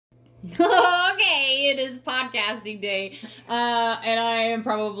Okay, it is podcasting day. And I am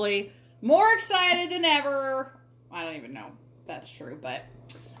probably more excited than ever. I don't even know if that's true, but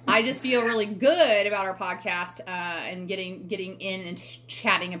I just feel really good about our podcast and getting in and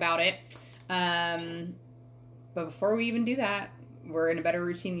chatting about it. But before we even do that, we're in a better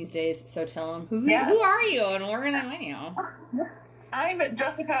routine these days. So tell them who are you and where are you? I'm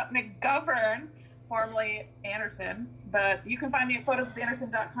Jessica McGovern, formerly Anderson, but you can find me at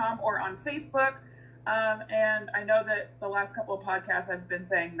photoswithanderson.com or on Facebook. And I know that the last couple of podcasts I've been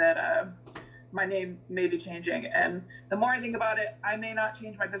saying that my name may be changing. And the more I think about it, I may not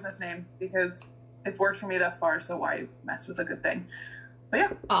change my business name because it's worked for me thus far. So why mess with a good thing? But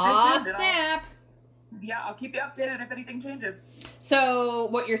yeah. Aw, snap. I'll keep you updated if anything changes. So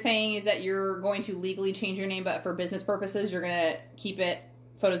what you're saying is that you're going to legally change your name, but for business purposes, you're going to keep it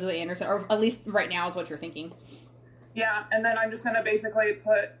Photos with Anderson, or at least right now is what you're thinking. Yeah, and then I'm just going to basically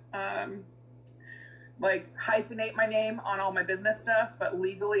put, hyphenate my name on all my business stuff, but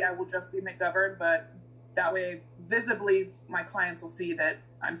legally I will just be McGovern, but that way, visibly, my clients will see that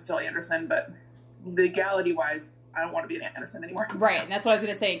I'm still Anderson, but legality-wise, I don't want to be an Anderson anymore. Right, and that's what I was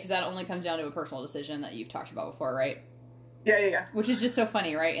going to say, because that only comes down to a personal decision that you've talked about before, right? Yeah. Which is just so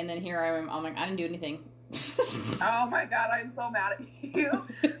funny, right? And then here I'm like, I didn't do anything. Oh my God, I'm so mad at you.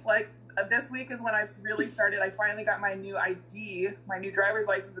 This week is when I really started. I finally got my new ID, my new driver's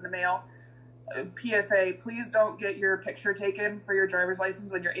license in the mail. PSA, please don't get your picture taken for your driver's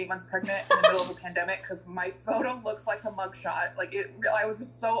license when you're 8 months pregnant in the middle of a pandemic, because my photo looks like a mugshot. I was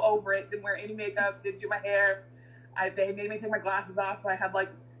just so over it. Didn't wear any makeup, didn't do my hair. They made me take my glasses off, so I had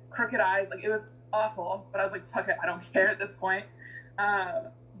crooked eyes. It was awful, but I was like, fuck it, I don't care at this point.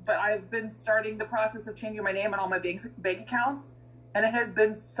 But I've been starting the process of changing my name on all my bank accounts, and it has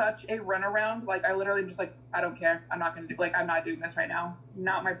been such a runaround. I literally am just I don't care. I'm not going to do, I'm not doing this right now.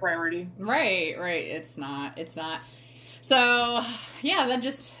 Not my priority. Right. It's not. So, yeah, that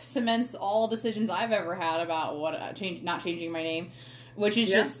just cements all decisions I've ever had about not changing my name, which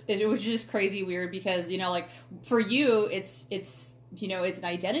is it was just crazy weird because, for you, it's an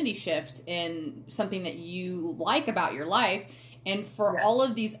identity shift in something that you like about your life. And for all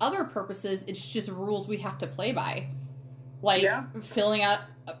of these other purposes, it's just rules we have to play by. Filling out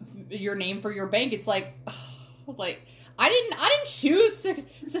your name for your bank. It's I didn't choose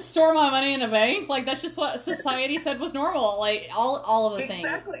to store my money in a bank. That's just what society said was normal. All of the things.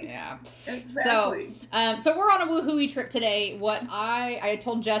 Yeah. Exactly. So we're on a woohooey trip today. What I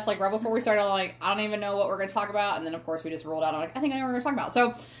told Jess right before we started, I don't even know what we're going to talk about, and then of course we just rolled out. I think I know what we're going to talk about.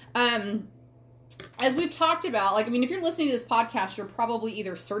 So, as we've talked about, if you're listening to this podcast, you're probably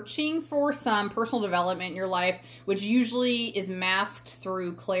either searching for some personal development in your life, which usually is masked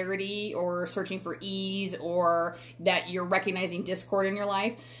through clarity, or searching for ease, or that you're recognizing discord in your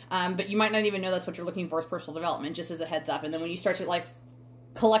life. But you might not even know that's what you're looking for as personal development, just as a heads up. And then when you start to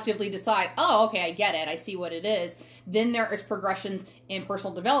collectively decide, oh, okay, I get it, I see what it is, then there is progressions in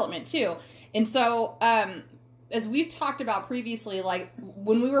personal development too. And so, as we've talked about previously,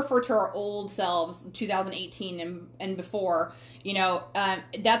 when we refer to our old selves, 2018 and before,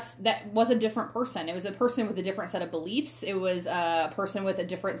 that was a different person. It was a person with a different set of beliefs. It was a person with a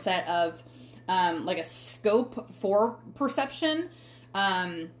different set of, a scope for perception,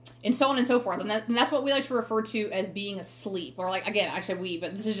 and so on and so forth. And that's what we like to refer to as being asleep. Or again, actually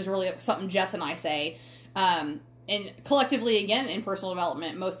but this is just really something Jess and I say. And collectively, again, in personal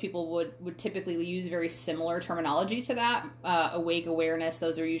development, most people would typically use very similar terminology to that. Awake, awareness,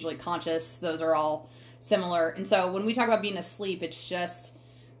 those are usually conscious. Those are all similar. And so when we talk about being asleep, it's just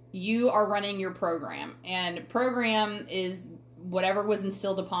you are running your program. And program is whatever was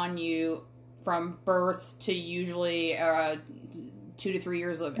instilled upon you from birth to usually 2 to 3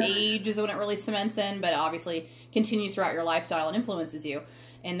 years of age is when it really cements in, but obviously continues throughout your lifestyle and influences you.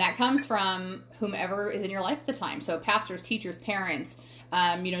 And that comes from whomever is in your life at the time. So pastors, teachers, parents,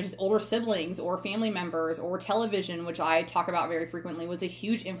 just older siblings or family members, or television, which I talk about very frequently, was a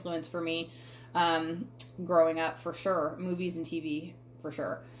huge influence for me growing up, for sure. Movies and TV, for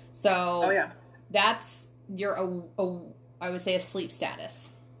sure. So that's your, I would say, a sleep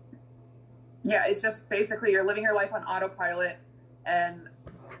status. Yeah, it's just basically you're living your life on autopilot, and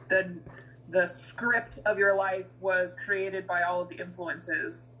the script of your life was created by all of the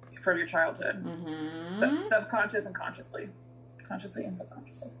influences from your childhood. Mm-hmm. Subconscious and consciously and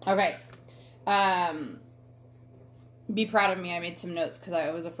subconsciously. Okay. Be proud of me. I made some notes because I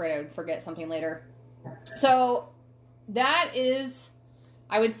was afraid I would forget something later. So that is,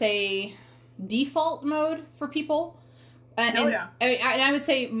 I would say, default mode for people. And I would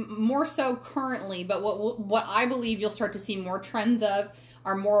say more so currently, but what I believe you'll start to see more trends of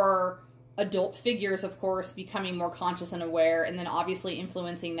are more adult figures, of course, becoming more conscious and aware, and then obviously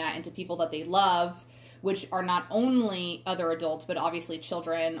influencing that into people that they love, which are not only other adults, but obviously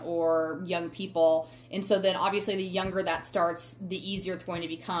children or young people. And so then obviously the younger that starts, the easier it's going to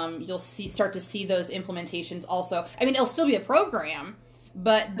become. You'll start to see those implementations also. I mean, it'll still be a program,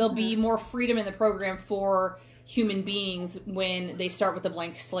 but there'll be more freedom in the program for human beings when they start with a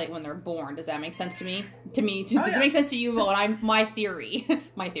blank slate when they're born. Does that make sense to me? Does it make sense to you? Well, my theory.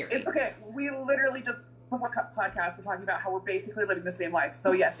 It's okay. We literally just, before podcast, we're talking about how we're basically living the same life.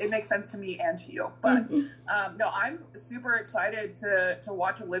 So yes, it makes sense to me and to you. But no, I'm super excited to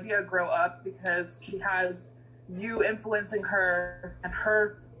watch Olivia grow up, because she has you influencing her, and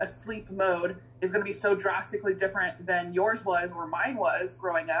her asleep mode is going to be so drastically different than yours was or mine was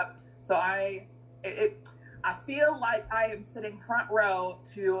growing up. So I feel like I am sitting front row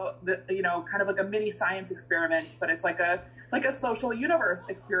to the, kind of like a mini science experiment, but it's like a social universe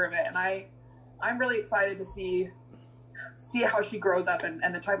experiment. And I'm really excited to see how she grows up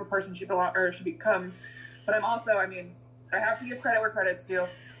and the type of person she becomes. But I'm also, I have to give credit where credit's due.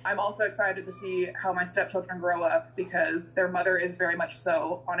 I'm also excited to see how my stepchildren grow up, because their mother is very much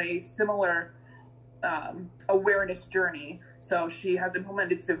so on a similar awareness journey. So she has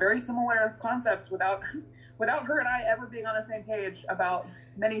implemented some very similar concepts without her and I ever being on the same page about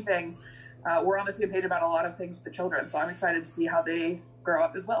many things. We're on the same page about a lot of things with the children. So I'm excited to see how they grow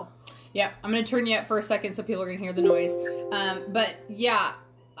up as well. Yeah, I'm going to turn you up for a second so people are going to hear the noise. But yeah,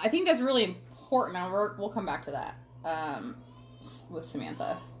 I think that's really important. Now we'll come back to that with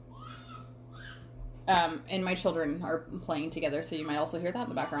Samantha. And my children are playing together, so you might also hear that in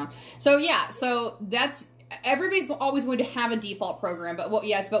the background. So yeah, so that's, everybody's always going to have a default program, but what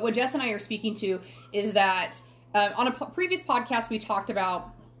Jess and I are speaking to is that on a previous podcast we talked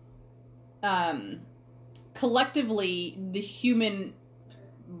about collectively the human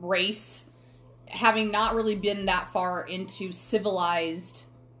race having not really been that far into civilized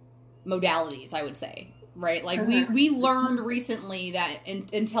modalities, I would say. Right? Like, we learned recently that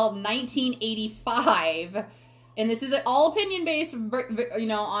until 1985, and this is all opinion based,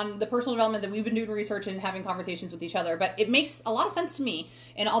 on the personal development that we've been doing research and having conversations with each other, but it makes a lot of sense to me,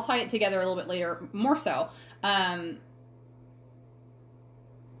 and I'll tie it together a little bit later, more so.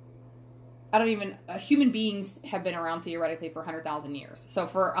 Human beings have been around theoretically for 100,000 years. So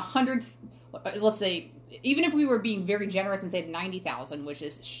for 100, let's say, even if we were being very generous and said 90,000, which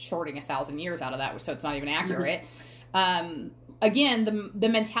is shorting 1,000 years out of that, so it's not even accurate. Again, the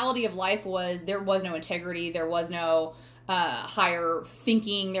mentality of life was, there was no integrity, there was no higher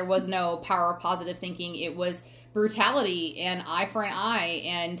thinking, there was no power of positive thinking. It was brutality and eye for an eye,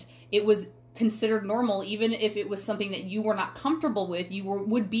 and it was considered normal, even if it was something that you were not comfortable with. You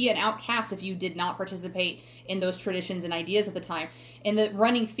would be an outcast if you did not participate in those traditions and ideas at the time. And the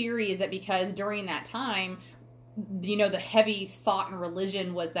running theory is that because during that time, the heavy thought in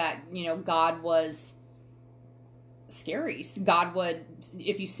religion was that, God was scary. God would,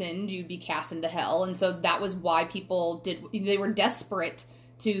 if you sinned, you'd be cast into hell. And so that was why people they were desperate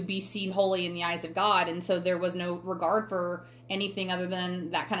to be seen holy in the eyes of God. And so there was no regard for anything other than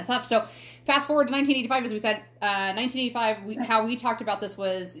that kind of stuff. So fast forward to 1985, as we said, 1985, how we talked about this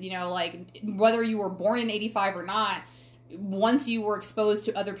was, whether you were born in 85 or not, once you were exposed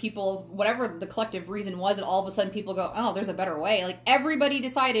to other people, whatever the collective reason was, and all of a sudden people go, oh, there's a better way. Like, everybody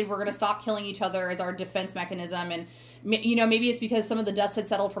decided we're going to stop killing each other as our defense mechanism. And, maybe it's because some of the dust had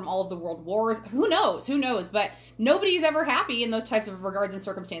settled from all of the world wars. Who knows? But nobody's ever happy in those types of regards and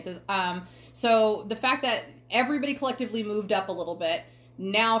circumstances. So the fact that everybody collectively moved up a little bit,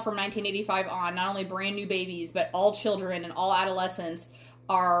 now from 1985 on, not only brand new babies, but all children and all adolescents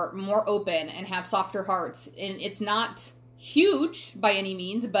are more open and have softer hearts. And it's not huge by any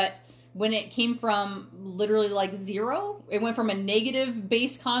means, but when it came from literally like zero, it went from a negative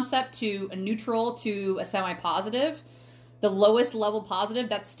based concept to a neutral to a semi-positive, the lowest level positive,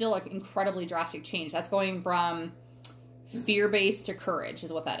 that's still an incredibly drastic change. That's going from fear-based to courage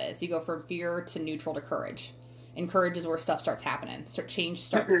is what that is. You go from fear to neutral to courage. And courage is where stuff starts happening. Change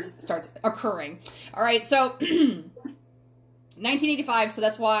starts occurring. All right, so 1985, so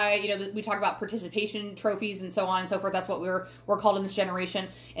that's why, we talk about participation trophies and so on and so forth. That's what we're called in this generation.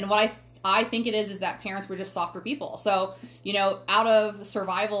 And what I think it is that parents were just softer people. So, out of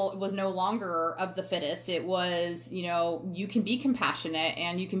survival was no longer of the fittest. It was, you can be compassionate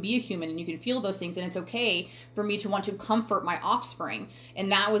and you can be a human and you can feel those things. And it's okay for me to want to comfort my offspring.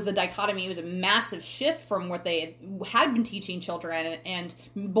 And that was the dichotomy. It was a massive shift from what they had been teaching children, and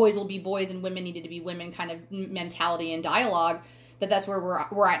boys will be boys and women needed to be women kind of mentality and dialogue. That's where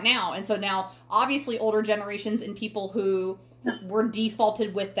we're at now. And so now, obviously, older generations and people who we're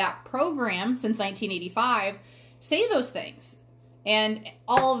defaulted with that program since 1985, say those things. And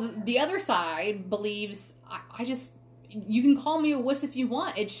all of the other side believes, I just, you can call me a wuss if you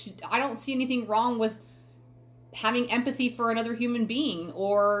want. I don't see anything wrong with having empathy for another human being,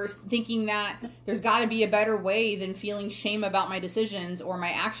 or thinking that there's got to be a better way than feeling shame about my decisions or my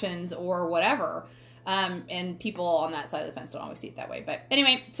actions or whatever. And people on that side of the fence don't always see it that way. But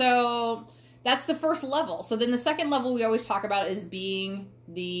anyway, so that's the first level. So then the second level we always talk about is being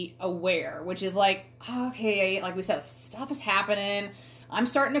the aware, which is like, okay, like we said, stuff is happening. I'm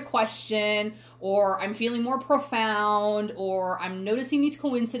starting to question, or I'm feeling more profound, or I'm noticing these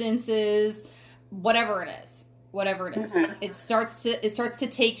coincidences, whatever it is. Mm-hmm. It starts to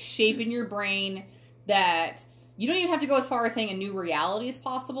take shape in your brain that you don't even have to go as far as saying a new reality is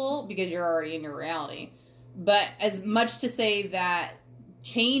possible, because you're already in your reality. But as much to say that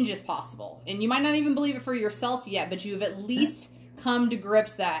change is possible. And you might not even believe it for yourself yet, but you've at least come to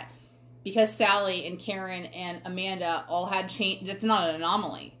grips that because Sally and Karen and Amanda all had change, that's not an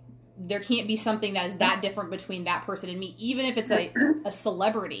anomaly. There can't be something that is that different between that person and me, even if it's a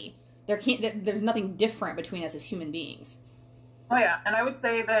celebrity. There's nothing different between us as human beings. Oh yeah, and I would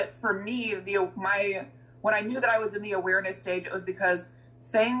say that for me, when I knew that I was in the awareness stage, it was because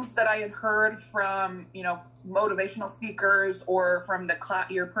things that I had heard from, motivational speakers or from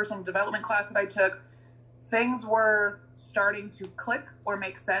your personal development class that I took, things were starting to click or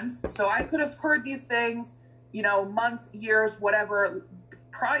make sense. So I could have heard these things, months, years, whatever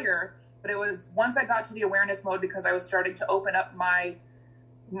prior, but it was once I got to the awareness mode, because I was starting to open up my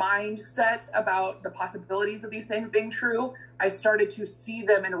mindset about the possibilities of these things being true, I started to see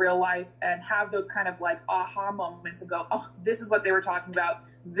them in real life and have those kind of like aha moments and go, oh, this is what they were talking about.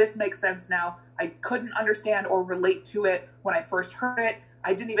 This makes sense now. I couldn't understand or relate to it when I first heard it.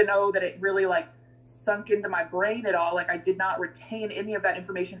 I didn't even know that it really like sunk into my brain at all. Like I did not retain any of that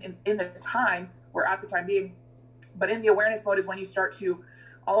information in the time or at the time being. But in the awareness mode is when you start to,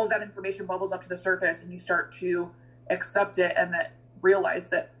 all of that information bubbles up to the surface and you start to accept it, and that realize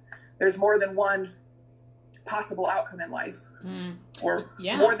that there's more than one possible outcome in life, or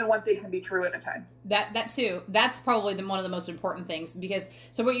more than one thing can be true at a time. That too. That's probably one of the most important things, because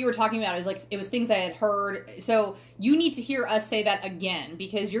so what you were talking about is like, it was things I had heard. So you need to hear us say that again,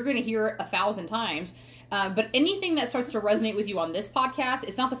 because you're going to hear it 1,000 times. But anything that starts to resonate with you on this podcast,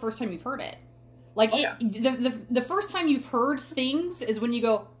 it's not the first time you've heard it. Like the first time you've heard things is when you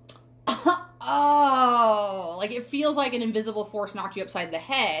go, oh, like it feels like an invisible force knocked you upside the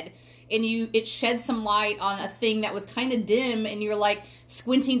head, and it sheds some light on a thing that was kind of dim, and you're like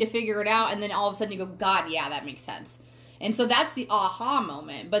squinting to figure it out, and then all of a sudden you go, God, yeah, that makes sense. And so that's the aha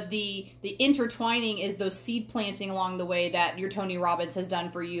moment. But the intertwining is those seed planting along the way that your Tony Robbins has done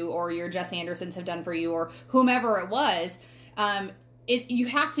for you, or your Jess Andersons have done for you, or whomever it was. You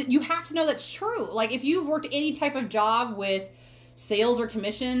have to know that's true. Like if you've worked any type of job with sales or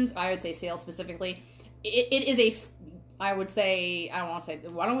commissions, I would say sales specifically, it is I don't want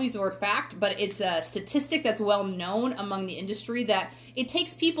to use the word fact, but it's a statistic that's well known among the industry that it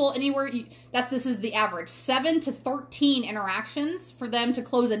takes people this is the average, 7 to 13 interactions for them to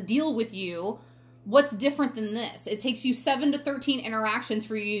close a deal with you. What's different than this? It takes you 7 to 13 interactions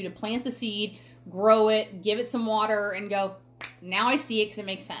for you to plant the seed, grow it, give it some water, and go, now I see it because it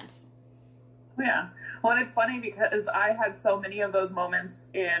makes sense. Yeah. Well, and it's funny because I had so many of those moments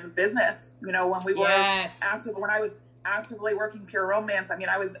in business, when we were when I was actively working Pure Romance. I mean,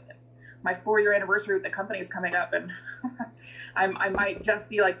 my 4-year anniversary with the company is coming up, and I might just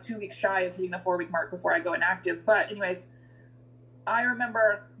be like 2 weeks shy of hitting the 4-week mark before I go inactive. But anyways, I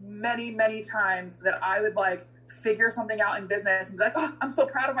remember many, many times that I would like figure something out in business and be like, oh, I'm so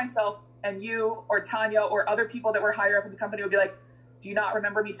proud of myself. And you or Tanya or other people that were higher up in the company would be like, do you not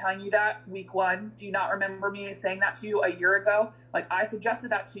remember me telling you that week 1? Do you not remember me saying that to you a year ago? Like I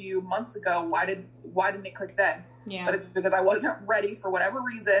suggested that to you months ago. Why didn't it click then? Yeah. But it's because I wasn't ready for whatever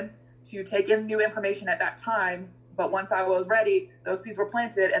reason to take in new information at that time. But once I was ready, those seeds were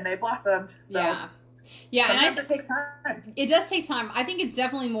planted and they blossomed. So yeah, sometimes it takes time. It does take time. I think it's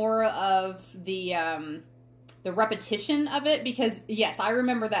definitely more of the repetition of it, because yes, I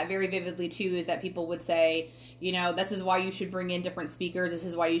remember that very vividly too, is that people would say, this is why you should bring in different speakers. This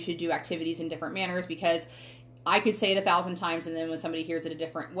is why you should do activities in different manners, because I could say it 1,000 times, and then when somebody hears it a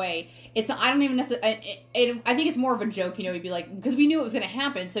different way, I don't even necessarily, I think it's more of a joke, you'd be like, because we knew it was going to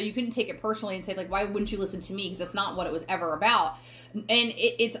happen, so you couldn't take it personally and say like, why wouldn't you listen to me? Because that's not what it was ever about. And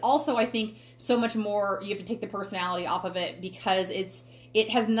it's also, I think, so much more, you have to take the personality off of it, because it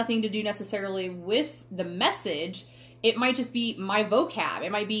has nothing to do necessarily with the message. It might just be my vocab.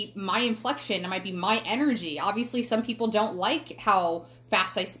 It might be my inflection. It might be my energy. Obviously, some people don't like how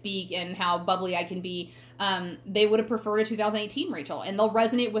fast I speak and how bubbly I can be. They would have preferred a 2018 Rachel, and they'll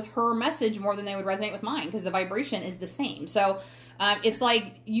resonate with her message more than they would resonate with mine because the vibration is the same. So it's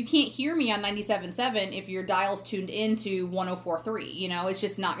like you can't hear me on 97.7 if your dial's tuned into 104.3. You know, it's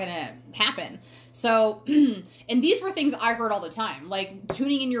just not going to happen. So, and these were things I heard all the time. Like,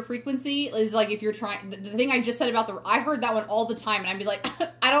 tuning in your frequency is like if you're trying, the thing I just said about I heard that one all the time, and I'd be like,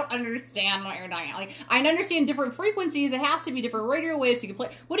 I don't understand what you're talking about. Like, I understand different frequencies. It has to be different radio waves so you can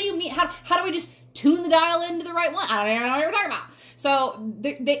play. What do you mean? How do I just tune the dial into the right one? I don't even know what you're talking about. So,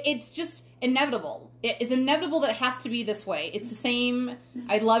 it's just inevitable. It's inevitable that it has to be this way. It's the same.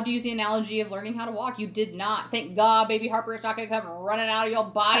 I'd love to use the analogy of learning how to walk. You did not. Thank God Baby Harper is not going to come running out of your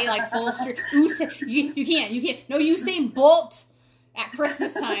body like full street. You can't. No Usain Bolt at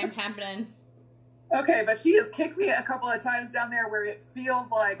Christmas time happening. Okay, but she has kicked me a couple of times down there where it feels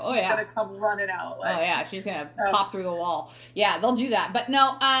like she's going to come running out. Like, oh, yeah. She's going to pop through the wall. Yeah, they'll do that. But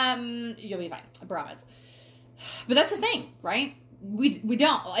no, you'll be fine. I promise. But that's the thing, right? We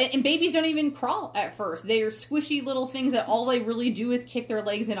don't. And babies don't even crawl at first. They are squishy little things that all they really do is kick their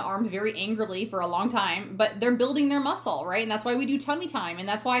legs and arms very angrily for a long time. But they're building their muscle, right? And that's why we do tummy time. And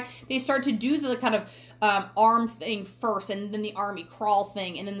that's why they start to do the kind of arm thing first, and then the army crawl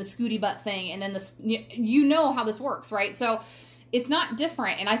thing, and then the scooty butt thing, and then you know how this works, right? So it's not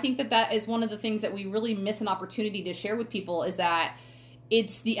different. And I think that is one of the things that we really miss an opportunity to share with people is that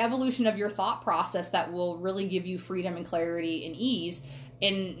it's the evolution of your thought process that will really give you freedom and clarity and ease.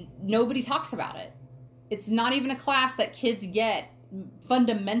 And nobody talks about it. It's not even a class that kids get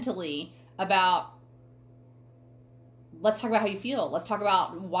fundamentally about, let's talk about how you feel. Let's talk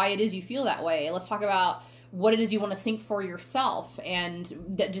about why it is you feel that way. Let's talk about what it is you want to think for yourself. And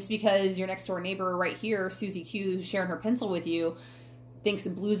that just because your next door neighbor right here, Susie Q, who's sharing her pencil with you, thinks the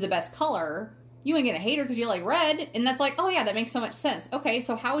blue's the best color, you ain't gonna hate her because you like red. And that's like, oh yeah, that makes so much sense. Okay,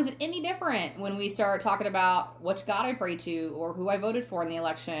 so how is it any different when we start talking about which God I pray to, or who I voted for in the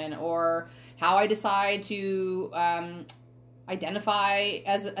election, or how I decide to identify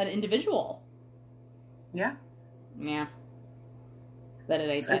as an individual? Yeah. Yeah. But it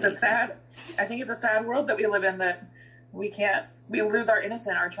ain't it's a sad, I think it's a sad world that we live in, that we lose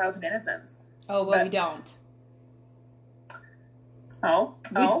our childhood innocence. Oh, well, we don't. Oh,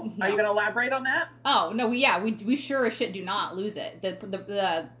 no. Are you going to elaborate on that? Oh, no, we sure as shit do not lose it.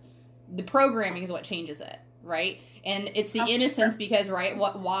 The programming is what changes it, right? And it's the innocence because, right,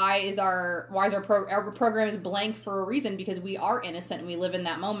 why is our program is blank for a reason, because we are innocent and we live in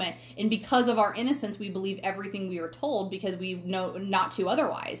that moment. And because of our innocence, we believe everything we are told because we know not to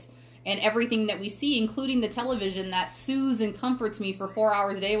otherwise. And everything that we see, including the television that soothes and comforts me for 4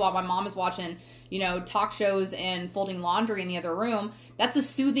 hours a day while my mom is watching, talk shows and folding laundry in the other room, that's a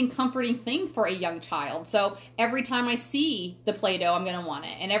soothing, comforting thing for a young child. So every time I see the Play-Doh, I'm going to want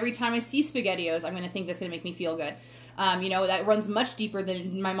it. And every time I see SpaghettiOs, I'm going to think that's going to make me feel good. That runs much deeper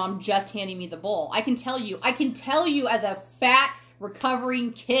than my mom just handing me the bowl. I can tell you as a fat,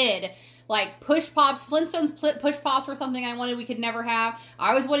 recovering kid, like Push Pops, Flintstones Push Pops were something I wanted we could never have. I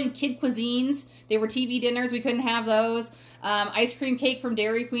always wanted kid cuisines. They were TV dinners. We couldn't have those. Ice cream cake from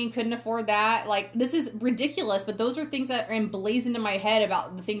Dairy Queen, couldn't afford that. Like, this is ridiculous, but those are things that are emblazoned in my head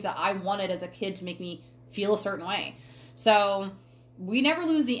about the things that I wanted as a kid to make me feel a certain way. So we never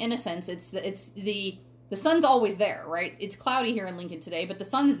lose the innocence. The sun's always there, right? It's cloudy here in Lincoln today, but the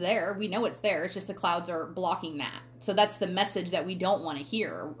sun's there. We know it's there. It's just the clouds are blocking that. So that's the message that we don't want to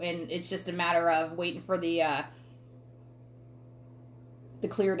hear. And it's just a matter of waiting for the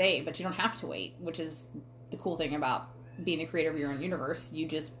clear day, but you don't have to wait, which is the cool thing about being the creator of your own universe. You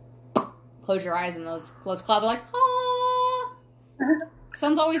just close your eyes and those clouds are like, ah,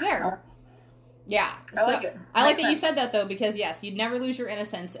 sun's always there. Yeah. I like it. I like that you said that, though, because, yes, you'd never lose your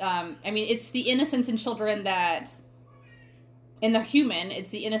innocence. It's the innocence in children that, in the human, it's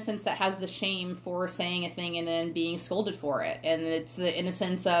the innocence that has the shame for saying a thing and then being scolded for it. And it's the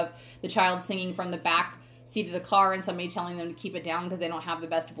innocence of the child singing from the back seat of the car and somebody telling them to keep it down because they don't have the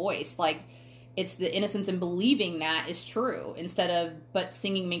best voice. Like, it's the innocence in believing that is true instead of, but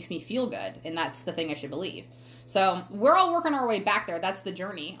singing makes me feel good, and that's the thing I should believe. So we're all working our way back there. That's the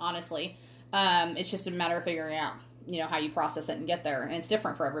journey, honestly. It's just a matter of figuring out, how you process it and get there. And it's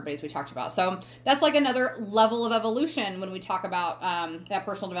different for everybody, as we talked about. So that's like another level of evolution when we talk about that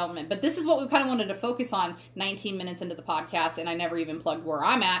personal development. But this is what we kind of wanted to focus on 19 minutes into the podcast. And I never even plugged where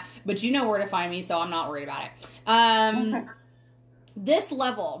I'm at. But you know where to find me, so I'm not worried about it. This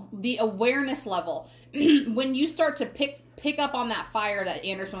level, the awareness level, when you start to pick up on that fire that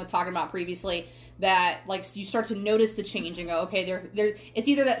Anderson was talking about previously, that like you start to notice the change and go, okay, there. It's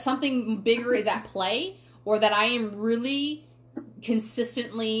either that something bigger is at play, or that I am really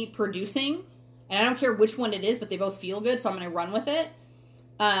consistently producing, and I don't care which one it is, but they both feel good, so I'm going to run with it.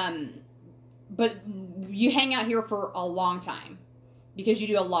 But you hang out here for a long time because you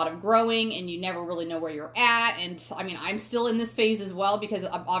do a lot of growing and you never really know where you're at. And I mean, I'm still in this phase as well, because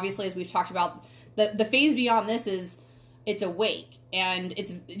obviously, as we've talked about, the phase beyond this is it's awake. And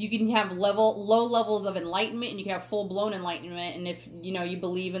you can have low levels of enlightenment, and you can have full blown enlightenment. And if you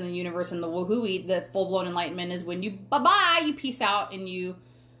believe in the universe and the woohooey, the full blown enlightenment is when you you peace out, and you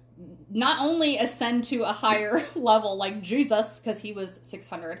not only ascend to a higher level like Jesus, because he was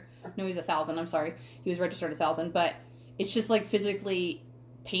 600. No, he's 1,000. I'm sorry, he was registered 1,000. But it's just like physically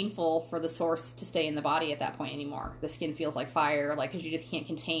painful for the source to stay in the body at that point anymore. The skin feels like fire, like because you just can't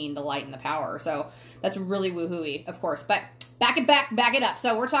contain the light and the power. So that's really woohooey, of course. But back it up.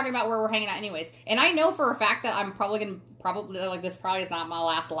 So we're talking about where we're hanging out anyways. And I know for a fact that I'm probably this probably is not my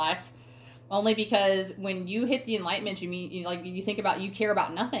last life. Only because when you hit the enlightenment, you think about, you care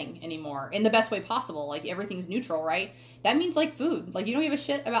about nothing anymore in the best way possible. Like everything's neutral, right? That means like food. Like you don't give a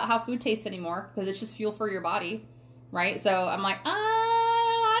shit about how food tastes anymore because it's just fuel for your body, right? So I'm like,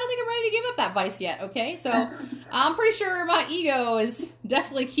 I don't think I'm ready to give up that vice yet. Okay, so I'm pretty sure my ego is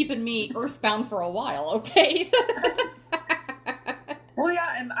definitely keeping me earthbound for a while. Okay. Well,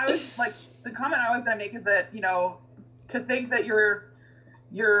 yeah, and I was like, the comment I was going to make is that to think that you're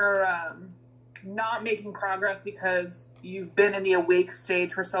not making progress because you've been in the awake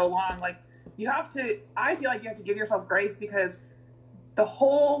stage for so long. Like I feel like you have to give yourself grace, because the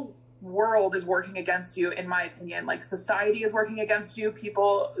whole world is working against you, in my opinion. Like society is working against you.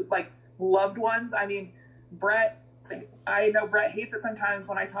 People, like loved ones. I mean, I know Brett hates it sometimes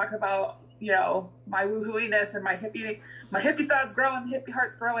when I talk about, my woohooiness and my hippie side's growing, the hippie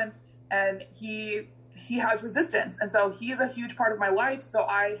heart's growing, and he has resistance. And so he's a huge part of my life. So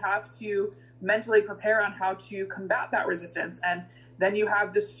I have to mentally prepare on how to combat that resistance. And then you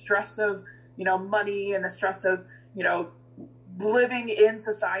have the stress of, money, and the stress of, living in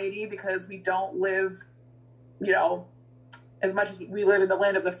society, because we don't live, as much as we live in the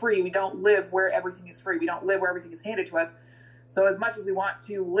land of the free, we don't live where everything is free. We don't live where everything is handed to us. So as much as we want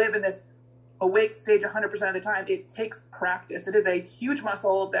to live in this awake stage 100% of the time, it takes practice. It is a huge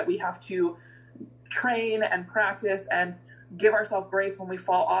muscle that we have to train and practice, and give ourselves grace when we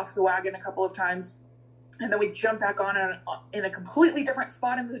fall off the wagon a couple of times, and then we jump back on in a completely different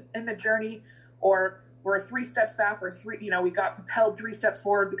spot in the journey, or we're 3 steps back, or we got propelled 3 steps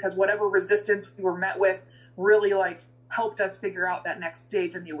forward because whatever resistance we were met with really helped us figure out that next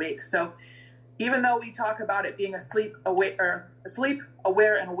stage in the awake. So even though we talk about it being asleep, aware,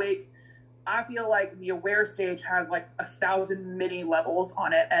 and awake, I feel like the aware stage has 1,000 mini levels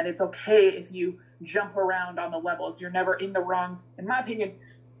on it, and it's okay if you jump around on the levels. You're never in the wrong, in my opinion.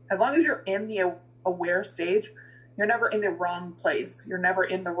 As long as you're in the aware stage, you're never in the wrong place. You're never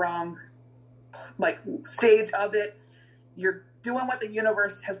in the wrong stage of it. You're doing what the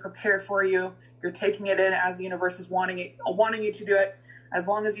universe has prepared for you. You're taking it in as the universe is wanting you to do it, as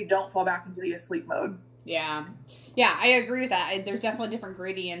long as you don't fall back into the asleep mode. Yeah, I agree with that. There's definitely different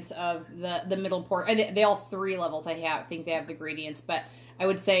gradients of the middle port. They all 3 levels think they have the gradients, but I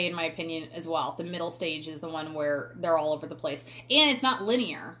would say, in my opinion as well, the middle stage is the one where they're all over the place, and it's not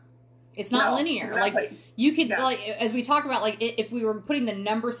linear. It's not linear. Exactly. You could as we talk about, if we were putting the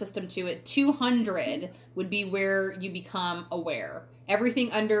number system to it, 200 would be where you become aware.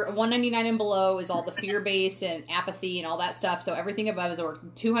 Everything under 199 and below is all the fear-based and apathy and all that stuff. So everything above is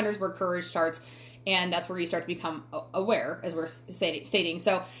 200 is where courage starts. And that's where you start to become aware, as we're stating.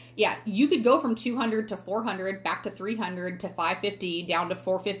 So, yeah, you could go from 200 to 400, back to 300 to 550, down to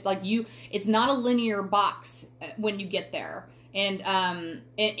 450. It's not a linear box when you get there. And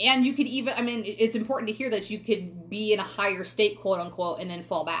you could even, it's important to hear that you could be in a higher state, quote unquote, and then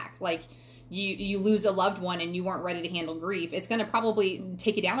fall back. You lose a loved one and you weren't ready to handle grief. It's going to probably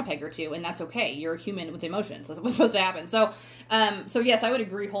take you down a peg or two, and that's okay. You're a human with emotions. That's what's supposed to happen. So yes, I would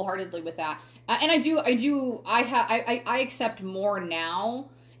agree wholeheartedly with that. And I accept more now,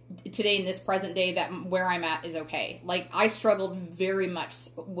 today in this present day, that where I'm at is okay. I struggled very much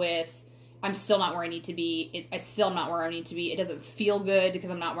with, I'm still not where I need to be. I still am not where I need to be. It doesn't feel good because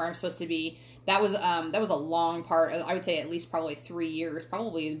I'm not where I'm supposed to be. That was a long part. I would say at least probably 3 years,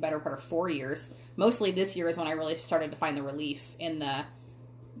 probably the better part of 4 years. Mostly this year is when I really started to find the relief in the,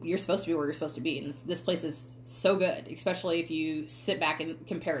 you're supposed to be where you're supposed to be. And this place is so good, especially if you sit back and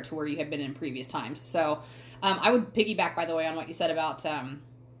compare it to where you have been in previous times. So I would piggyback, by the way, on what you said about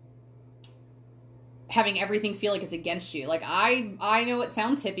having everything feel like it's against you. Like, I know it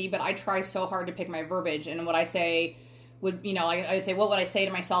sounds hippie, but I try so hard to pick my verbiage, and what I say would, you know, I would say, what would I say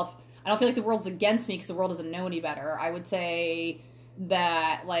to myself? I don't feel like the world's against me because the world doesn't know any better. I would say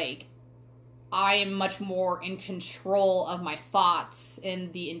that, like, I am much more in control of my thoughts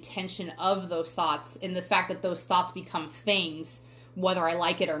and the intention of those thoughts, and the fact that those thoughts become things, whether I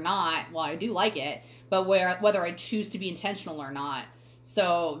like it or not. Well, I do like it, but whether I choose to be intentional or not.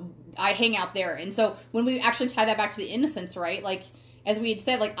 So I hang out there. And so when we actually tie that back to the innocence, right? Like, as we had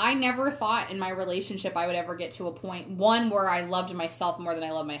said, like, I never thought in my relationship I would ever get to a point, one, where I loved myself more than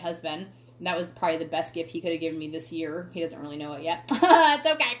I love my husband. And that was probably the best gift he could have given me this year. He doesn't really know it yet. It's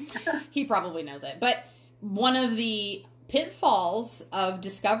okay. He probably knows it. But one of the pitfalls of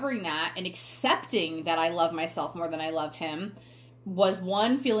discovering that and accepting that I love myself more than I love him was,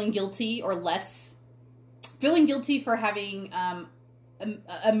 one, feeling guilty for having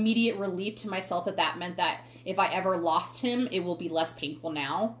immediate relief to myself that meant that if I ever lost him, it will be less painful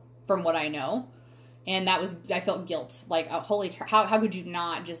now from what I know. And that was, I felt guilt. Like, how could you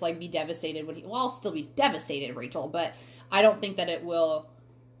not just, like, be devastated when well, I'll still be devastated, Rachel, but I don't think that it will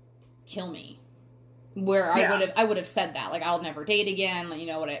kill me. Where I would have said that, like, I'll never date again, you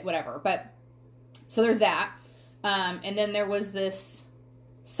know, whatever. But, so there's that. And then there was this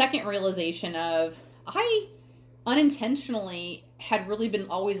second realization of, I unintentionally had really been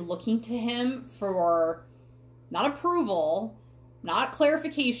always looking to him for not approval, not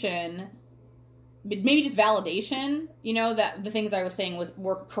clarification, but maybe just validation, you know, that the things I was saying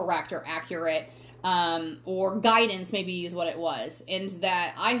were correct or accurate, or guidance maybe is what it was. And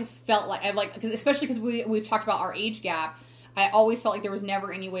that I felt like, especially because we've talked about our age gap, I always felt like there was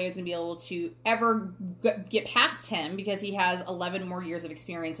never any way I was going to be able to ever get past him, because he has 11 more years of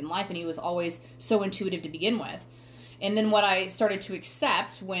experience in life, and he was always so intuitive to begin with. And then what I started to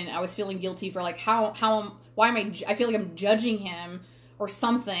accept when I was feeling guilty for, like, I feel like I'm judging him or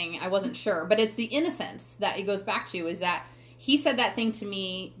something, I wasn't sure. But it's the innocence that it goes back to, is that he said that thing to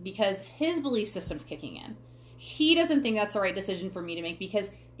me because his belief system's kicking in. He doesn't think that's the right decision for me to make,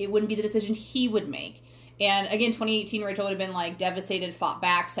 because it wouldn't be the decision he would make. And again, 2018, Rachel would have been, like, devastated, fought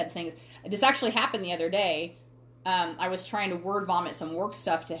back, said things. This actually happened the other day. I was trying to word vomit some work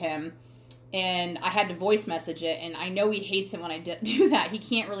stuff to him, and I had to voice message it, and I know he hates it when I do that. He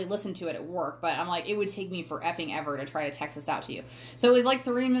can't really listen to it at work, but I'm like, it would take me for effing ever to try to text this out to you. So it was like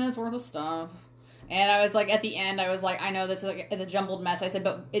 3 minutes worth of stuff. And I was like, at the end, I was like, I know this is like, it's a jumbled mess. I said,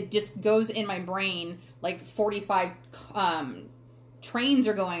 but it just goes in my brain like 45 trains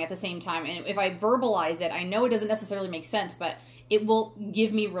are going at the same time. And if I verbalize it, I know it doesn't necessarily make sense, but it will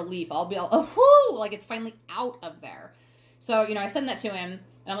give me relief. I'll be all, oh, whoo, like it's finally out of there. So, you know, I sent that to him,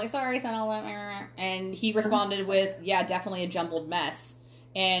 and I'm like, sorry, I sent all that. And he responded with, yeah, definitely a jumbled mess.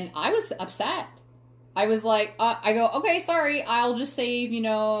 And I was upset. I was like, I go, okay, sorry, I'll just save, you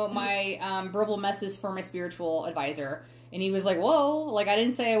know, my verbal messes for my spiritual advisor. And he was like, whoa, like, I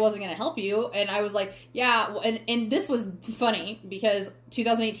didn't say I wasn't going to help you. And I was like, yeah, and this was funny, because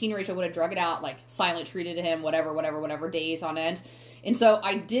 2018, Rachel would have drug it out, like, silent treated him, whatever, days on end. And so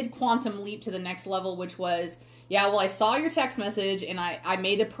I did quantum leap to the next level, which was, yeah, well, I saw your text message, and I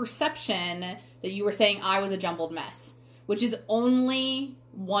made the perception that you were saying I was a jumbled mess, which is only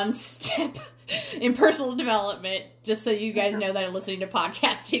one step in personal development, just so you guys know that I'm listening to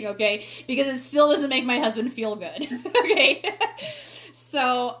podcasting, okay? Because it still doesn't make my husband feel good, okay?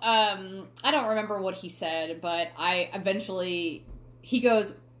 So, I don't remember what he said, but he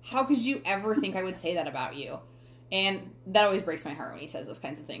goes, how could you ever think I would say that about you? And that always breaks my heart when he says those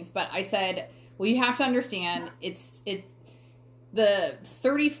kinds of things. But I said, well, you have to understand, it's the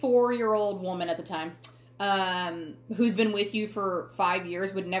 34-year-old woman at the time, who's been with you for 5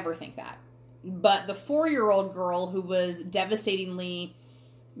 years would never think that. But the 4-year-old girl who was devastatingly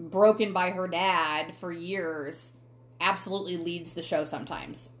broken by her dad for years absolutely leads the show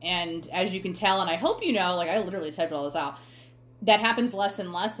sometimes. And as you can tell, and I hope you know, like, I literally typed all this out, that happens less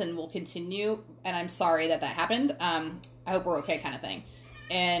and less and will continue. And I'm sorry that happened. I hope we're okay, kind of thing.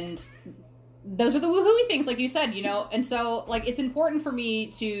 And those are the woohooey things, like you said, you know. And so, like, it's important for me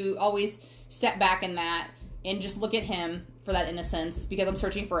to always step back in that and just look at him for that innocence, because I'm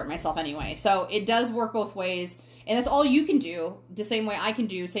searching for it myself anyway. So it does work both ways, and that's all you can do, the same way I can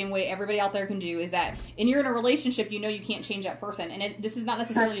do, same way everybody out there can do, is that, and you're in a relationship, you know you can't change that person, and this is not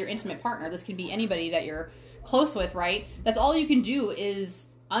necessarily your intimate partner, this can be anybody that you're close with, right? That's all you can do, is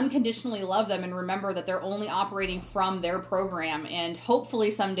unconditionally love them and remember that they're only operating from their program, and hopefully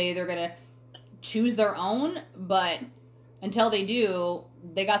someday they're going to choose their own, but until they do,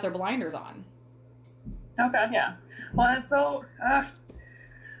 they got their blinders on. Oh God, yeah. Well, it's so,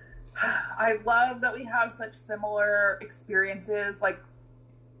 I love that we have such similar experiences, like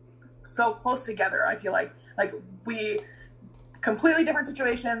so close together. I feel like we completely different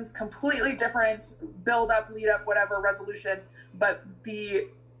situations, completely different build up, lead up, whatever resolution, but the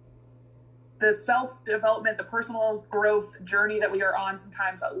self-development, the personal growth journey that we are on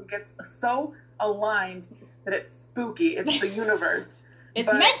sometimes gets so aligned that it's spooky. It's the universe.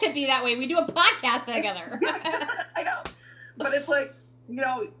 It's meant to be that way. We do a podcast together. I know. But it's like, you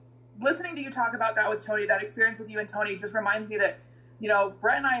know, listening to you talk about that with Tony, that experience with you and Tony just reminds me that, you know,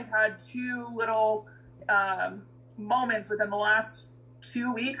 Brett and I have had two little moments within the last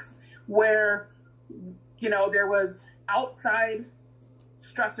 2 weeks where, you know, there was outside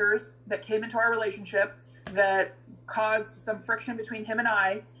stressors that came into our relationship that caused some friction between him and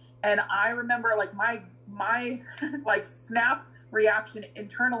I. And I remember like my like snap reaction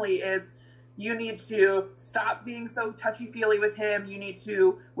internally is, you need to stop being so touchy-feely with him. You need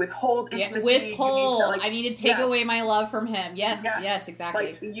to withhold intimacy. Withhold. I need to take away my love from him. Yes, exactly.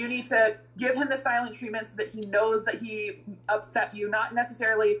 Like, you need to give him the silent treatment so that he knows that he upset you. Not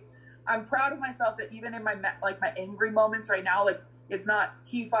necessarily, I'm proud of myself that even in my angry moments right now, like, it's not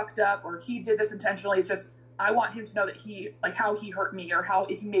he fucked up or he did this intentionally. It's just, I want him to know that he, like, how he hurt me or how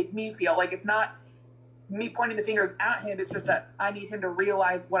he made me feel. Like, it's not me pointing the fingers at him. It's just that I need him to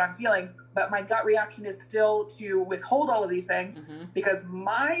realize what I'm feeling. But my gut reaction is still to withhold all of these things because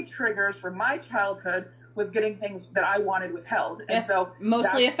my triggers from my childhood was getting things that I wanted withheld. Yes, and so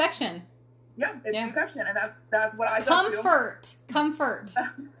mostly affection. Yeah, it's affection. And that's what I Comfort. Comfort.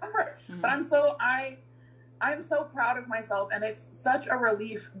 But I'm so proud of myself. And it's such a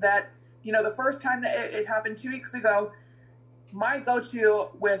relief that, you know, the first time that it happened 2 weeks ago, my go-to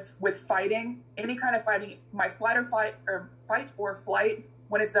with fighting, any kind of fighting, my fight or flight,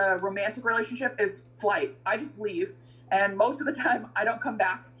 when it's a romantic relationship, is flight. I just leave. And most of the time, I don't come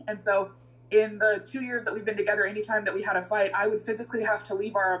back. And so in the 2 years that we've been together, anytime that we had a fight, I would physically have to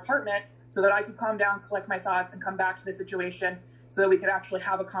leave our apartment so that I could calm down, collect my thoughts, and come back to the situation so that we could actually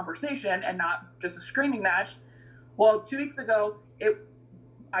have a conversation and not just a screaming match. Well, 2 weeks ago,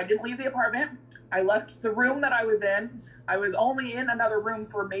 I didn't leave the apartment. I left the room that I was in. I was only in another room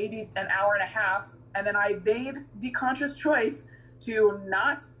for maybe an hour and a half. And then I made the conscious choice to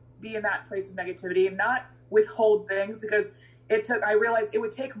not be in that place of negativity, not withhold things, because I realized it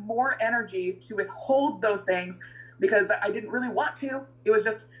would take more energy to withhold those things because I didn't really want to. It was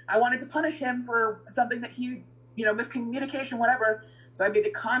just, I wanted to punish him for something that he, you know, miscommunication, whatever. So I made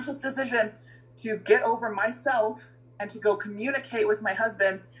the conscious decision to get over myself and to go communicate with my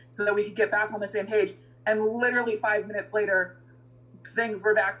husband so that we could get back on the same page. And literally 5 minutes later, things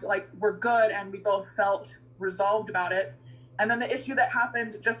were back to, like, we're good, and we both felt resolved about it. And then the issue that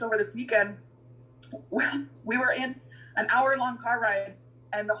happened just over this weekend, we were in an hour-long car ride,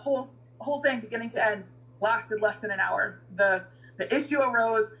 and the whole thing, beginning to end, lasted less than an hour. The issue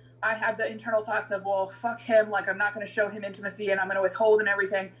arose. I had the internal thoughts of, well, fuck him. Like, I'm not going to show him intimacy, and I'm going to withhold and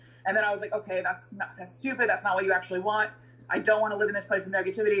everything. And then I was like, okay, that's stupid. That's not what you actually want. I don't want to live in this place of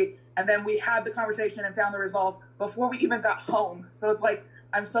negativity. And then we had the conversation and found the resolve before we even got home. So it's like,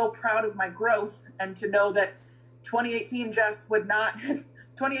 I'm so proud of my growth, and to know that 2018 Jess would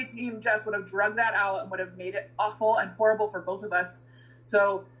have drugged that out and would have made it awful and horrible for both of us.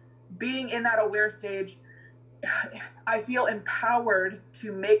 So being in that aware stage, I feel empowered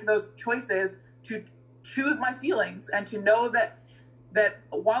to make those choices, to choose my feelings, and to know that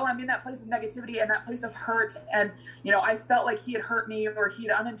while I'm in that place of negativity and that place of hurt, and, you know, I felt like he had hurt me or he'd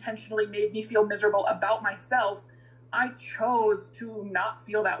unintentionally made me feel miserable about myself, I chose to not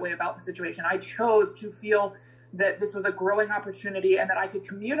feel that way about the situation. I chose to feel that this was a growing opportunity and that I could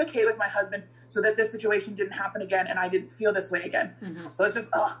communicate with my husband so that this situation didn't happen again and I didn't feel this way again. So it's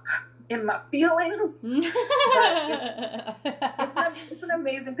just, in my feelings. It's an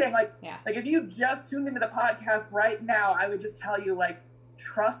amazing thing. Like if you just tuned into the podcast right now, I would just tell you, like,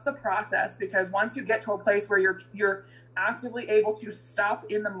 trust the process, because once you get to a place where you're actively able to stop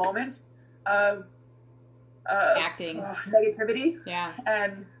in the moment of acting negativity,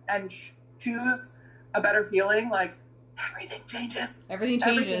 and choose a better feeling, like, everything changes. Everything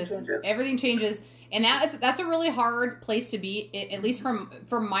changes. And that's a really hard place to be. At least from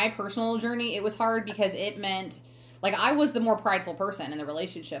my personal journey, it was hard because it meant, like, I was the more prideful person in the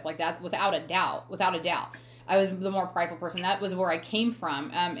relationship, like that, without a doubt. I was the more prideful person. That was where I came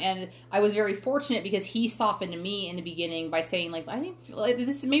from. And I was very fortunate because he softened me in the beginning by saying, like, I think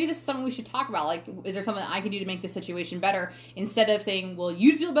this is something we should talk about. Like, is there something I can do to make this situation better? Instead of saying, well,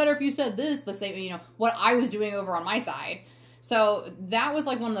 you'd feel better if you said this, let's say, you know, what I was doing over on my side. So that was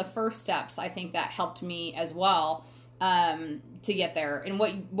like one of the first steps, I think, that helped me as well, to get there. And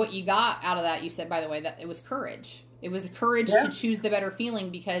what you got out of that, you said, by the way, that it was courage. It was courage to choose the better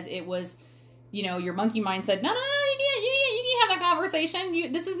feeling, because it was, you know, your monkey mind said, no, you can't have that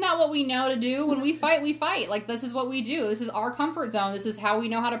conversation. This is not what we know to do. When we fight, we fight. Like, this is what we do. This is our comfort zone. This is how we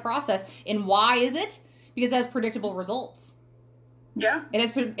know how to process. And why is it? Because it has predictable results. Yeah.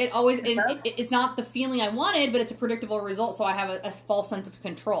 It's not the feeling I wanted, but it's a predictable result. So I have a false sense of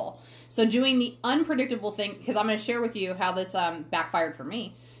control. So doing the unpredictable thing, because I'm going to share with you how this backfired for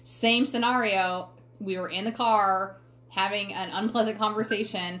me. Same scenario. We were in the car having an unpleasant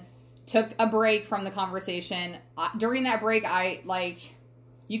conversation, took a break from the conversation. During that break,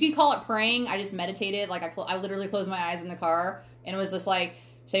 you could call it praying. I just meditated. Like, I literally closed my eyes in the car, and it was this, like,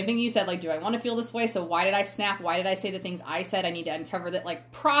 same thing you said, like, do I want to feel this way? So why did I snap? Why did I say the things I said? I need to uncover that,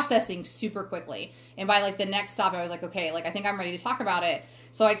 like, processing super quickly. And by, like, the next stop, I was like, okay, like, I think I'm ready to talk about it.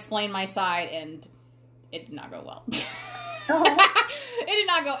 So I explained my side, and it did not go well. It did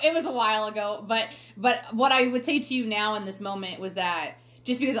not go. It was a while ago. But what I would say to you now in this moment was that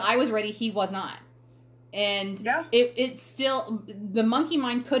just because I was ready, he was not. And it's still, the monkey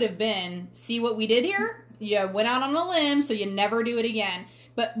mind could have been, see what we did here? You went out on a limb, so you never do it again.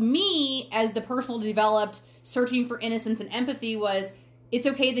 But me, as the personal developed, searching for innocence and empathy, was, it's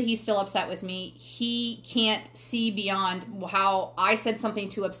okay that he's still upset with me. He can't see beyond how I said something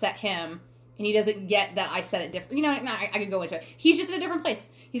to upset him, and he doesn't get that I said it different. You know, I could go into it. He's just in a different place.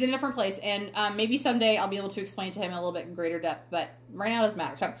 He's in a different place, and maybe someday I'll be able to explain to him in a little bit greater depth, but right now it doesn't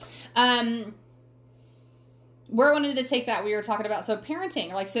matter. So, where I wanted to take that, we were talking about, so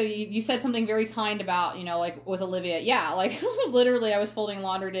parenting, like, so you said something very kind about, you know, like, with Olivia. Yeah, like, literally, I was folding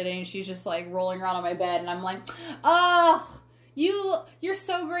laundry today, and she's just, like, rolling around on my bed, and I'm like, oh, you're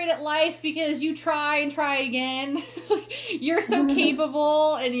so great at life because you try and try again. You're so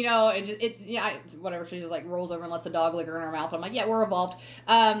capable, and, you know, whatever, she just, like, rolls over and lets a dog lick her in her mouth. I'm like, yeah, we're evolved.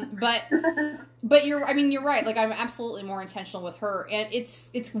 But you're right. Like, I'm absolutely more intentional with her. And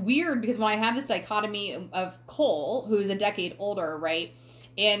it's weird because when I have this dichotomy of Cole, who's a decade older, right?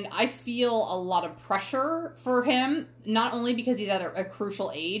 And I feel a lot of pressure for him, not only because he's at a crucial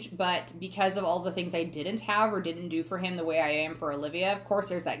age, but because of all the things I didn't have or didn't do for him the way I am for Olivia. Of course,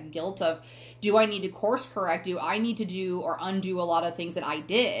 there's that guilt of, do I need to course correct? Do I need to do or undo a lot of things that I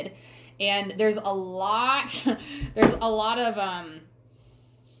did? And there's a lot of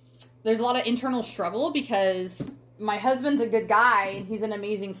internal struggle because my husband's a good guy and he's an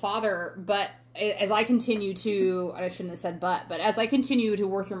amazing father, but as I continue to, I shouldn't have said but as I continue to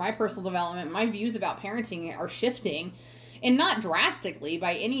work through my personal development, my views about parenting are shifting, and not drastically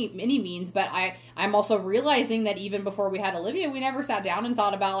by any means, but I'm also realizing that even before we had Olivia, we never sat down and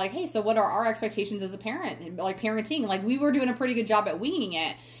thought about, like, hey, so what are our expectations as a parent, like parenting? Like, we were doing a pretty good job at winging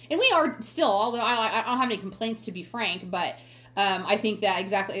it, and we are still, although I don't have any complaints, to be frank, but I think that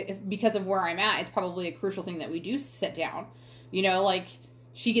exactly because of where I'm at, it's probably a crucial thing that we do sit down, you know, like,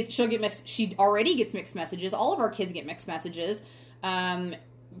 she already gets mixed messages. All of our kids get mixed messages. And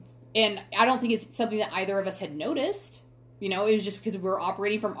I don't think it's something that either of us had noticed. You know, it was just because we're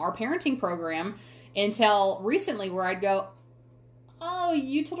operating from our parenting program until recently where I'd go, oh,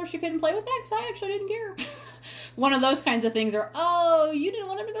 you told her she couldn't play with that because I actually didn't care. One of those kinds of things, or, oh, you didn't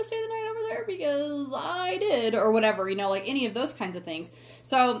want him to go stay the night over there because I did, or whatever, you know, like any of those kinds of things.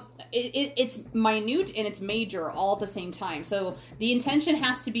 So it's minute and it's major all at the same time. So the intention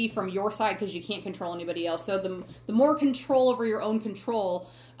has to be from your side because you can't control anybody else. So the more control over your own control,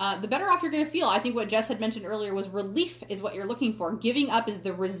 the better off you're going to feel. I think what Jess had mentioned earlier was relief is what you're looking for. Giving up is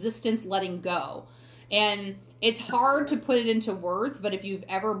the resistance letting go. And it's hard to put it into words, but if you've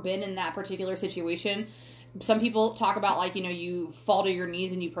ever been in that particular situation, some people talk about, like, you know, you fall to your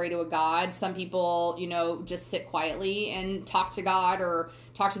knees and you pray to a God. Some people, you know, just sit quietly and talk to God or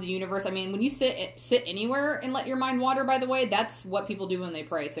talk to the universe. I mean, when you sit anywhere and let your mind wander, by the way, that's what people do when they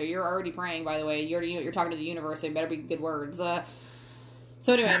pray. So you're already praying, by the way. You're talking to the universe, so it better be good words.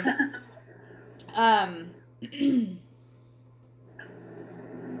 So anyway, I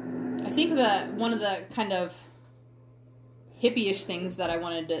think that one of the kind of hippie-ish things that I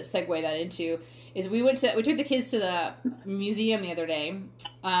wanted to segue that into is we took the kids to the museum the other day.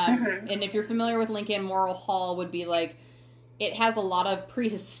 And if you're familiar with Lincoln, Morrill Hall would be like, it has a lot of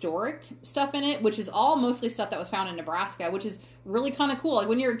prehistoric stuff in it, which is all mostly stuff that was found in Nebraska, which is really kind of cool. Like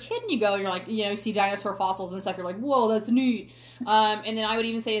when you're a kid and you go, you're like, you see dinosaur fossils and stuff, you're like, whoa, that's neat. And then I would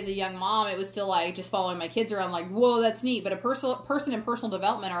even say as a young mom, it was still like just following my kids around like, whoa, that's neat. But a person in personal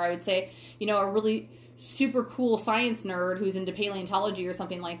development, or I would say, a really super cool science nerd who's into paleontology or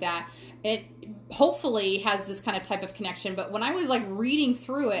something like that, it hopefully has this kind of type of connection. But when I was like reading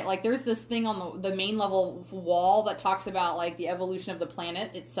through it, like there's this thing on the main level wall that talks about like the evolution of the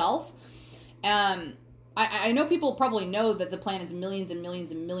planet itself. I know people probably know that the planet's millions and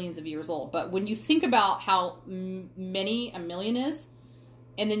millions and millions of years old, but when you think about how many a million is,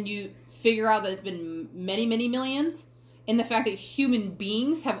 and then you figure out that it's been many, many millions, and the fact that human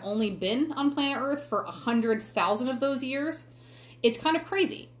beings have only been on planet Earth for 100,000 of those years, it's kind of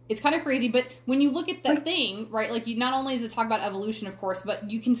crazy. It's kind of crazy, but when you look at that thing, right, like not only does it talk about evolution, of course,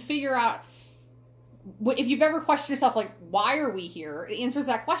 but you can figure out, if you've ever questioned yourself, like, why are we here? It answers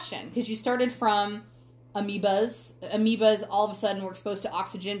that question, because you started from amoebas. Amoebas all of a sudden were exposed to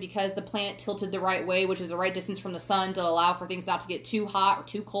oxygen because the planet tilted the right way, which is the right distance from the sun to allow for things not to get too hot or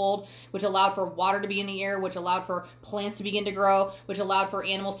too cold, which allowed for water to be in the air, which allowed for plants to begin to grow, which allowed for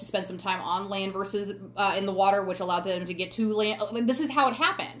animals to spend some time on land versus in the water, which allowed them to get to land. This is how it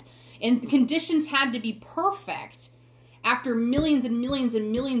happened. And conditions had to be perfect after millions and millions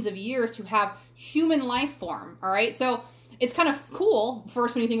and millions of years to have human life form, all right? So it's kind of cool,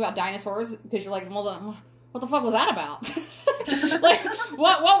 first, when you think about dinosaurs, because you're like, well, what the fuck was that about? Like,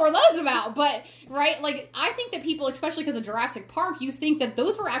 what were those about? But, right, like, I think that people, especially because of Jurassic Park, you think that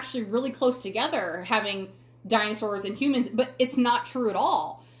those were actually really close together, having dinosaurs and humans, but it's not true at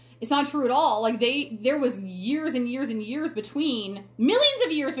all. It's not true at all. Like, there was years and years and years between, millions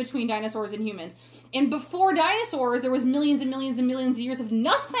of years between dinosaurs and humans. And before dinosaurs, there was millions and millions and millions of years of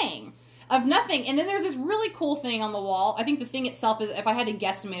nothing. And then there's this really cool thing on the wall. I think the thing itself is, if I had to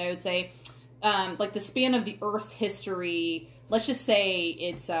guesstimate, I would say, like the span of the Earth's history, let's just say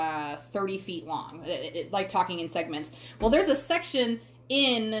it's 30 feet long, like talking in segments. Well, there's a section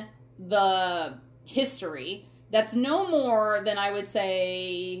in the history that's no more than, I would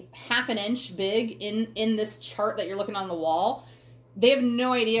say, half an inch big in this chart that you're looking on the wall. They have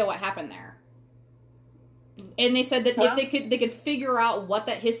no idea what happened there. And they said that if they could figure out what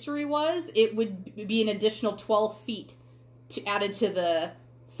that history was, it would be an additional 12 feet added to the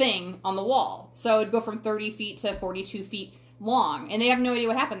thing on the wall. So it'd go from 30 feet to 42 feet long. And they have no idea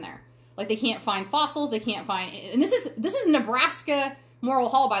what happened there. Like, they can't find fossils, they can't find... And this is Nebraska Moral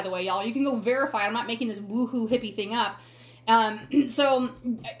Hall, by the way, y'all. You can go verify. I'm not making this woohoo hippie thing up. So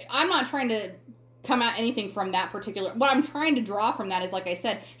I'm not trying to come at anything from that particular... What I'm trying to draw from that is, like I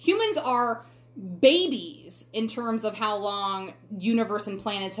said, humans are babies in terms of how long universe and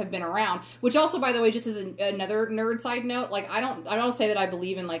planets have been around, which also, by the way, just as another nerd side note, like I don't say that I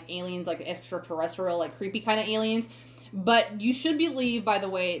believe in like aliens, like extraterrestrial, like creepy kind of aliens, but you should believe, by the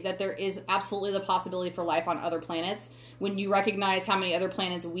way, that there is absolutely the possibility for life on other planets when you recognize how many other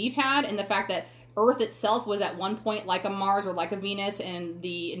planets we've had, and the fact that Earth itself was at one point like a Mars or like a Venus, and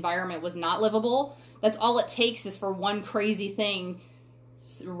the environment was not livable. That's all it takes, is for one crazy thing,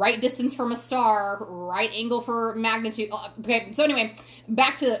 right distance from a star, right angle for magnitude. Okay, so anyway,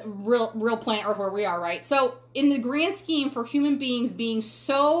 back to real planet Earth where we are, right? So in the grand scheme, for human beings being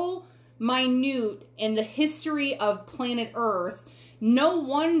so minute in the history of planet Earth, no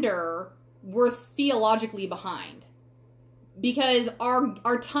wonder we're theologically behind. Because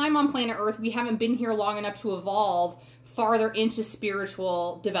our time on planet Earth, we haven't been here long enough to evolve farther into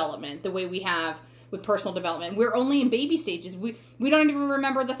spiritual development the way we have with personal development. We're only in baby stages. We don't even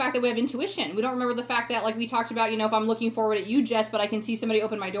remember the fact that we have intuition. We don't remember the fact that, like we talked about, if I'm looking forward at you, Jess, but I can see somebody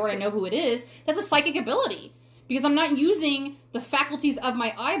open my door and I know who it is, that's a psychic ability. Because I'm not using the faculties of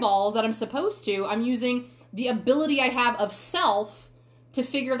my eyeballs that I'm supposed to. I'm using the ability I have of self to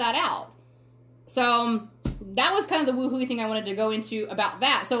figure that out. So that was kind of the woohoo thing I wanted to go into about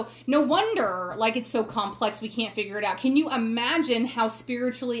that. So no wonder, like, it's so complex we can't figure it out. Can you imagine how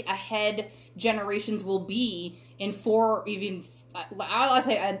spiritually ahead generations will be in I'll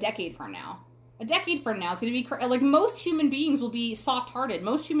say a decade from now? A decade from now, it's going to be like, most human beings will be soft-hearted.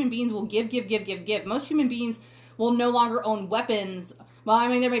 Most human beings will give. Most human beings will no longer own weapons. Well, I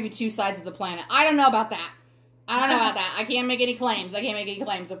mean, there may be two sides of the planet. I don't know about that. I can't make any claims.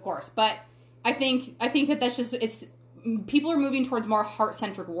 Of course. But I think that's just, it's, people are moving towards more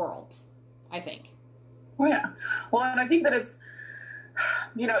heart-centric worlds, I think. Oh, yeah. Well, and I think that it's,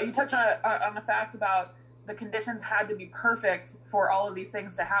 you touch on the fact about the conditions had to be perfect for all of these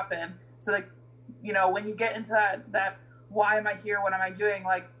things to happen. So, like, when you get into that why am I here? What am I doing?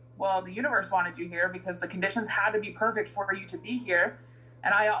 Like, well, the universe wanted you here because the conditions had to be perfect for you to be here.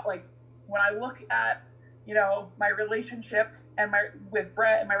 And when I look at you know, my relationship and with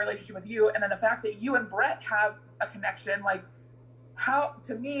Brett and my relationship with you, and then the fact that you and Brett have a connection, like, how,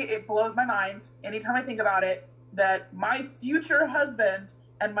 to me, it blows my mind anytime I think about it, that my future husband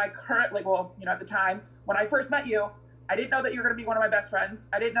and my current, like, well, you know, at the time when I first met you, I didn't know that you were going to be one of my best friends.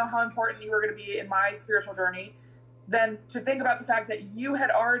 I didn't know how important you were going to be in my spiritual journey. Then to think about the fact that you had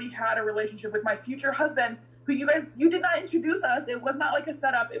already had a relationship with my future husband, who you did not introduce us. It was not like a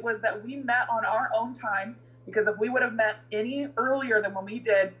setup. It was that we met on our own time, because if we would have met any earlier than when we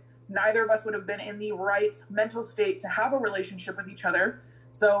did, neither of us would have been in the right mental state to have a relationship with each other.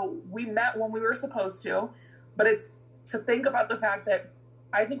 So we met when we were supposed to, but it's to think about the fact that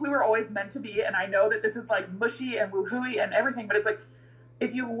I think we were always meant to be. And I know that this is like mushy and woohooey and everything, but it's like,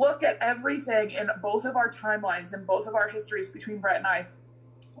 if you look at everything in both of our timelines and both of our histories between Brett and I,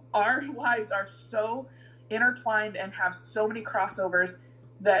 our lives are so intertwined and have so many crossovers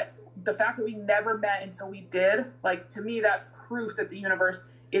that the fact that we never met until we did, like, to me, that's proof that the universe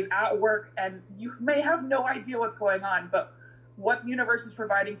is at work, and you may have no idea what's going on, but what the universe is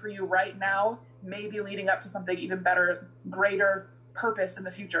providing for you right now may be leading up to something even better, greater purpose in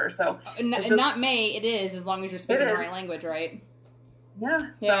the future. So not may, it is, as long as you're speaking the right language, right? Yeah.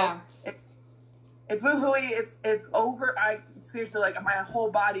 So it's woohooey. It's over. I seriously, like, my whole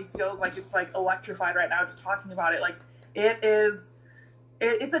body feels like it's like electrified right now just talking about it. Like, it's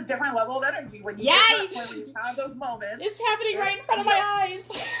a different level of energy when you when you have those moments. It's happening right in front of my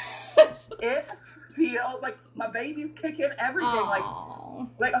eyes. It feels like my baby's kicking everything. Aww.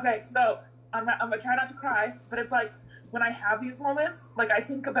 Like okay, so I'm gonna try not to cry, but it's like when I have these moments, like, I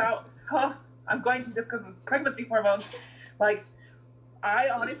think about, I'm going to, just because of pregnancy hormones, like, I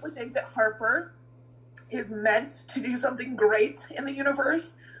honestly think that Harper is meant to do something great in the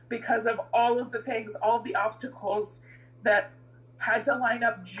universe because of all of the things, all of the obstacles that had to line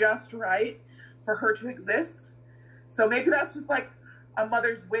up just right for her to exist. So maybe that's just like a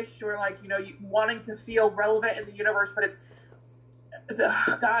mother's wish, or like, you know, wanting to feel relevant in the universe, but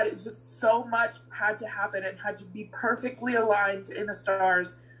God, it's just so much had to happen and had to be perfectly aligned in the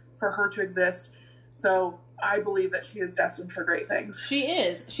stars for her to exist. So I believe that she is destined for great things. She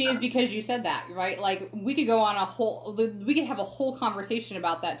is because you said that, right? Like, we could go on we could have a whole conversation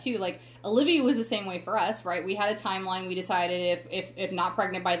about that too. Like, Olivia was the same way for us, right? We had a timeline. We decided if not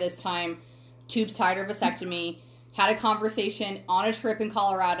pregnant by this time, tubes tied or vasectomy. Had a conversation on a trip in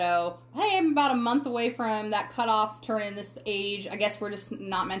Colorado. Hey, I'm about a month away from that cutoff, turning this age. I guess we're just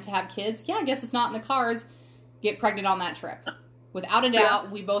not meant to have kids. Yeah, I guess it's not in the cards. Get pregnant on that trip. Without a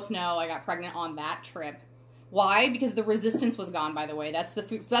doubt, we both know I got pregnant on that trip. Why? Because the resistance was gone, by the way. That's the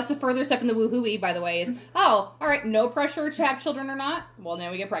further step in the woohooey, by the way, is, all right, no pressure to have children or not. Well,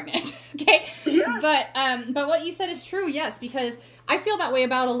 now we get pregnant. Okay? Yeah. But what you said is true, yes, because I feel that way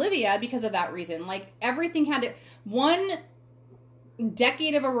about Olivia because of that reason. Like, everything had to, one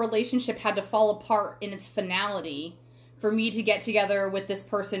decade of a relationship had to fall apart in its finality for me to get together with this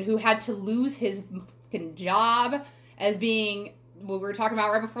person who had to lose his fucking job as being, what we were talking about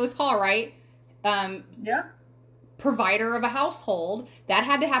right before this call, right? Provider of a household. That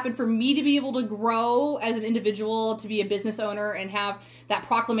had to happen for me to be able to grow as an individual, to be a business owner and have that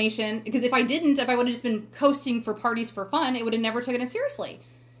proclamation. Because if I would have just been coasting for parties for fun, it would have never taken it seriously.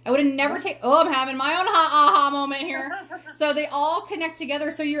 I would have never I'm having my own aha moment here. So they all connect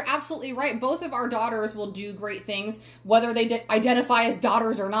together. So you're absolutely right. Both of our daughters will do great things, whether they identify as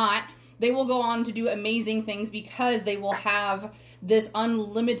daughters or not. They will go on to do amazing things because they will have this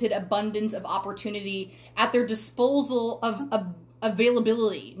unlimited abundance of opportunity at their disposal of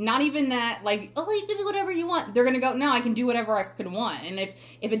availability. Not even that, like, oh, you can do whatever you want. They're going to go, no, I can do whatever I can want. And if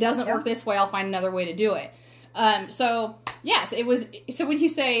it doesn't work this way, I'll find another way to do it. So yes, it was, so when you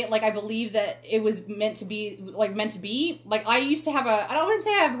say, like, I believe that it was meant to be, like, I used to have I don't want to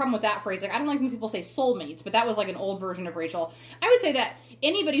say I have a problem with that phrase. Like, I don't like when people say soulmates, but that was like an old version of Rachel. I would say that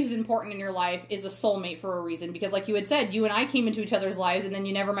anybody who's important in your life is a soulmate for a reason, because like you had said, you and I came into each other's lives, and then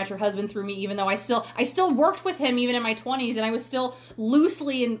you never met your husband through me, even though I still worked with him even in my 20s, and I was still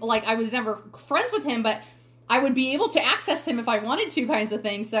loosely, and like, I was never friends with him, but I would be able to access him if I wanted to, kinds of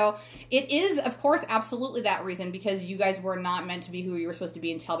things. So it is, of course, absolutely that reason, because you guys were not meant to be who you were supposed to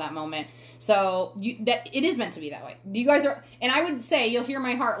be until that moment. So that it is meant to be that way. You guys are, and I would say, you'll hear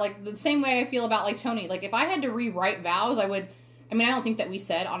my heart, like the same way I feel about like Tony. Like, if I had to rewrite vows, I don't think that we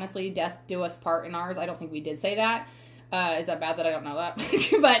said, honestly, death do us part in ours. I don't think we did say that. Is that bad that I don't know that?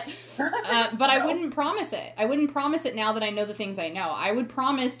 but I wouldn't promise it. I wouldn't promise it now that I know the things I know. I would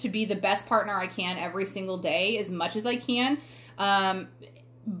promise to be the best partner I can every single day, as much as I can,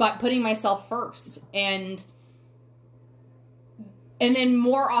 but putting myself first. And And then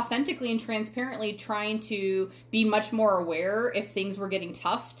more authentically and transparently trying to be much more aware if things were getting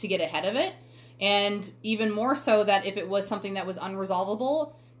tough to get ahead of it. And even more so that if it was something that was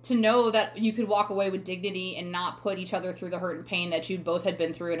unresolvable, to know that you could walk away with dignity and not put each other through the hurt and pain that you both had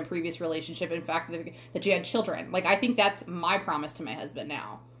been through in a previous relationship. In fact, that you had children. Like, I think that's my promise to my husband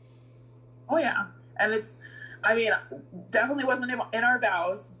now. Oh, yeah. And I mean, definitely wasn't in our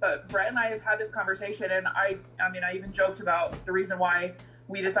vows, but Brett and I have had this conversation, and I even joked about the reason why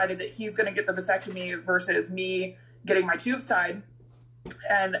we decided that he's going to get the vasectomy versus me getting my tubes tied.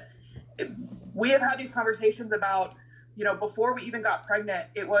 And we have had these conversations about, you know, before we even got pregnant,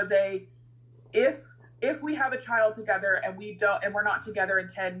 it was if we have a child together and we're not together in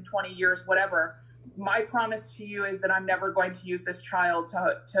 10, 20 years, whatever, my promise to you is that I'm never going to use this child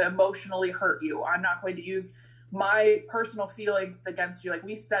to emotionally hurt you. I'm not going to use my personal feelings against you. Like,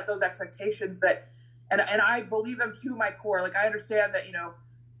 we set those expectations that, and I believe them to my core. Like, I understand that, you know,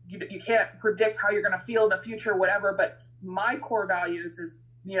 you can't predict how you're going to feel in the future, whatever, but my core values is,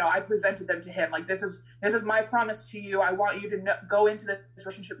 you know, I presented them to him. Like, this is my promise to you. I want you to go into this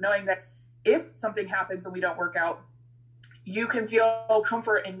relationship knowing that if something happens and we don't work out, you can feel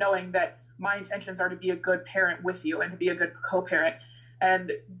comfort in knowing that my intentions are to be a good parent with you and to be a good co-parent.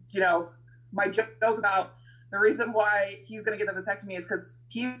 And, you know, my joke about the reason why he's going to get the vasectomy is because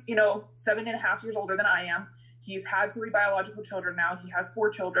he's, you know, 7.5 years older than I am. He's had 3 biological children now. He has 4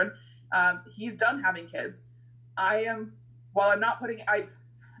 children. He's done having kids. I am, while I'm not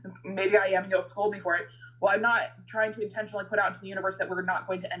maybe I am, he'll scold me for it. Well, I'm not trying to intentionally put out into the universe that we're not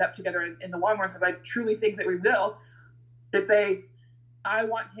going to end up together in the long run, because I truly think that we will. I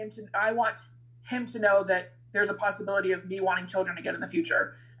want him to know that there's a possibility of me wanting children again in the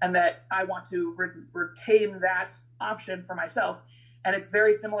future, and that I want to retain that option for myself. And it's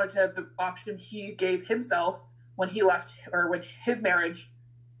very similar to the option he gave himself when he left, or when his marriage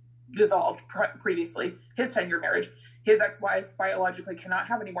dissolved previously, his 10-year marriage. His ex-wife biologically cannot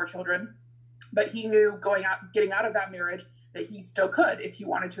have any more children, but he knew getting out of that marriage that he still could if he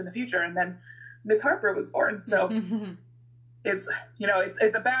wanted to in the future. And then Miss Harper was born. So it's, you know,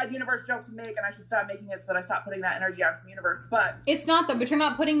 it's a bad universe joke to make, and I should stop making it so that I stop putting that energy out to the universe. But it's not though. But you're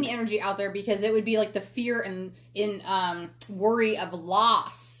not putting the energy out there because it would be like the fear and worry of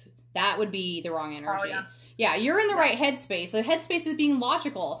loss. That would be the wrong energy. Oh, yeah. Yeah, you're in the right headspace. The headspace is being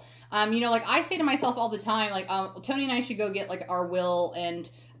logical. You know, like I say to myself all the time, like Tony and I should go get like our will and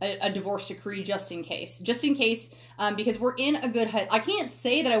a divorce decree just in case, because we're in a good head. I can't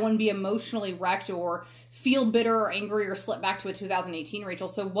say that I wouldn't be emotionally wrecked or feel bitter or angry or slip back to a 2018 Rachel.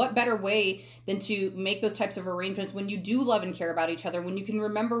 So what better way than to make those types of arrangements when you do love and care about each other, when you can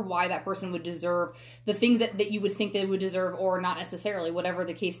remember why that person would deserve the things that you would think they would deserve, or not necessarily, whatever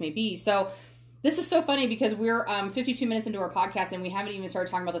the case may be. So this is so funny because we're 52 minutes into our podcast and we haven't even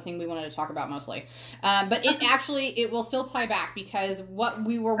started talking about the thing we wanted to talk about mostly. But it will still tie back, because what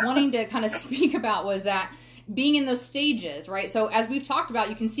we were wanting to kind of speak about was that being in those stages, right? So as we've talked about,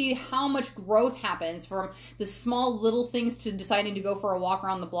 you can see how much growth happens from the small little things to deciding to go for a walk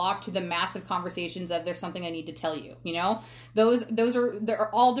around the block to the massive conversations of there's something I need to tell you, you know? They're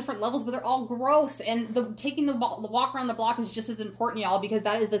all different levels, but they're all growth. And taking the walk around the block is just as important, y'all, because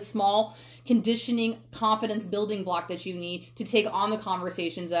that is the small conditioning, confidence building block that you need to take on the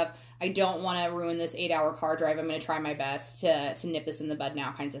conversations of, I don't want to ruin this 8-hour car drive. I'm going to try my best to nip this in the bud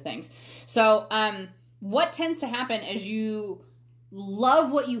now, kinds of things. So, what tends to happen as you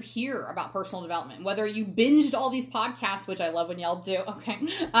love what you hear about personal development, whether you binged all these podcasts, which I love when y'all do, okay,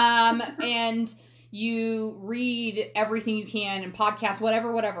 and you read everything you can and podcasts,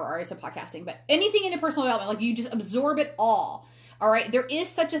 whatever, I already said podcasting, but anything into personal development, like you just absorb it all. All right, there is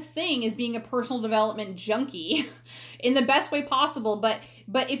such a thing as being a personal development junkie in the best way possible.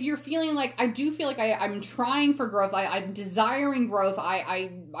 But if you're feeling like, I do feel like I'm trying for growth, I'm desiring growth,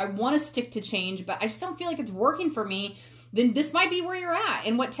 I want to stick to change, but I just don't feel like it's working for me, then this might be where you're at.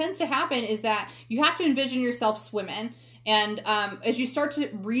 And what tends to happen is that you have to envision yourself swimming. And as you start to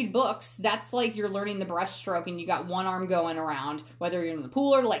read books, that's like you're learning the breaststroke and you got one arm going around, whether you're in the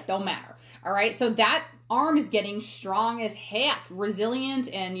pool or the lake, don't matter. All right, so that arm is getting strong as heck,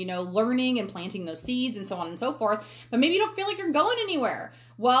 resilient, and, you know, learning and planting those seeds and so on and so forth. But maybe you don't feel like you're going anywhere.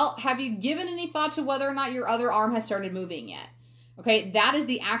 Well, have you given any thought to whether or not your other arm has started moving yet? Okay, that is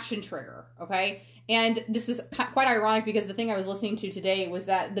the action trigger, okay? And this is quite ironic because the thing I was listening to today was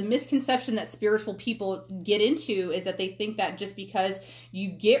that the misconception that spiritual people get into is that they think that just because you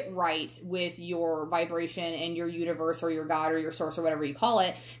get right with your vibration and your universe or your God or your source or whatever you call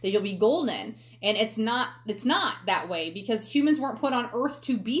it, that you'll be golden. And it's not that way, because humans weren't put on earth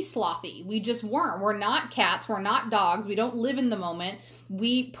to be slothy. We just weren't. We're not cats. We're not dogs. We don't live in the moment.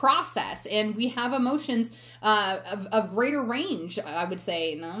 We process, and we have emotions of greater range, I would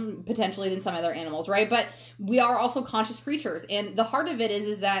say, potentially than some other animals, right? But we are also conscious creatures. And the heart of it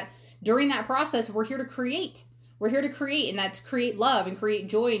is that during that process, we're here to create. We're here to create, and that's create love and create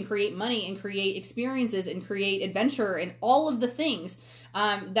joy and create money and create experiences and create adventure and all of the things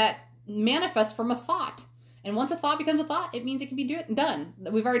that manifest from a thought. And once a thought becomes a thought, it means it can be done.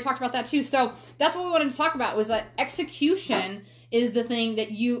 We've already talked about that too. So that's what we wanted to talk about, was that execution is the thing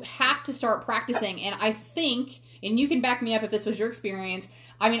that you have to start practicing. And I think, and you can back me up if this was your experience,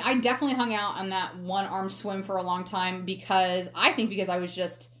 I mean, I definitely hung out on that one-arm swim for a long time because I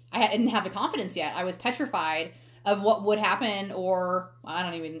didn't have the confidence yet. I was petrified of what would happen, or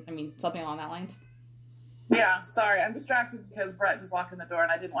something along that lines. Yeah, sorry, I'm distracted because Brett just walked in the door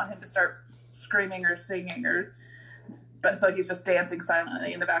and I didn't want him to start screaming or singing, but it's like he's just dancing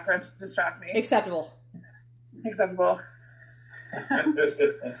silently in the background to distract me. Acceptable.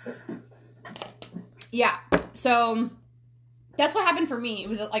 Yeah, so that's what happened for me. It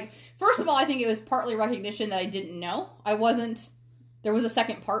was like, first of all, I think it was partly recognition that I didn't know. There was a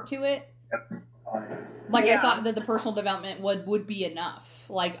second part to it. Like, yeah. I thought that the personal development would be enough.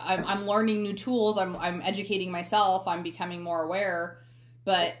 Like, I'm learning new tools, I'm educating myself, I'm becoming more aware,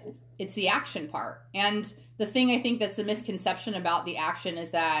 but it's the action part. And the thing I think that's the misconception about the action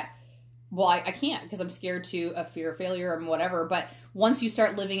is that, well, I can't because I'm scared of fear of failure and whatever. But once you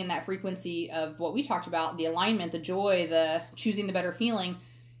start living in that frequency of what we talked about, the alignment, the joy, the choosing the better feeling,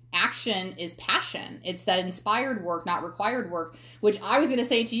 action is passion. It's that inspired work, not required work, which I was going to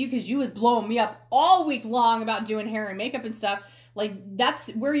say to you because you was blowing me up all week long about doing hair and makeup and stuff. Like, that's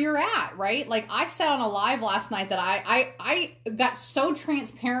where you're at, right? Like, I said on a live last night that I got so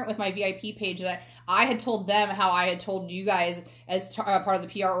transparent with my VIP page that I had told them how I had told you guys as part of the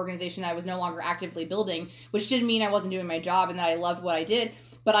PR organization that I was no longer actively building, which didn't mean I wasn't doing my job and that I loved what I did.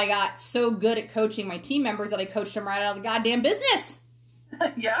 But I got so good at coaching my team members that I coached them right out of the goddamn business.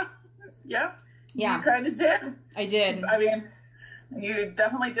 Yeah. You kind of did. I did. I mean, you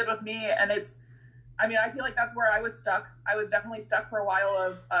definitely did with me, and I feel like that's where I was stuck. I was definitely stuck for a while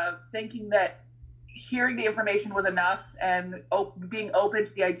of thinking that hearing the information was enough and being open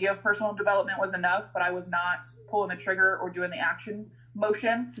to the idea of personal development was enough, but I was not pulling the trigger or doing the action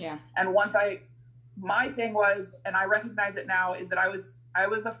motion. Yeah. And my thing was, and I recognize it now, is that I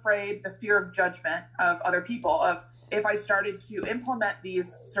was afraid, the fear of judgment of other people, of if I started to implement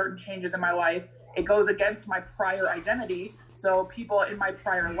these certain changes in my life, it goes against my prior identity. So people in my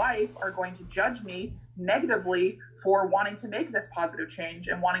prior life are going to judge me negatively for wanting to make this positive change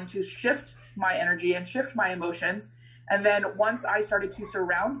and wanting to shift my energy and shift my emotions. And then once I started to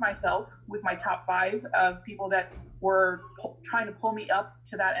surround myself with my top 5 of people that were trying to pull me up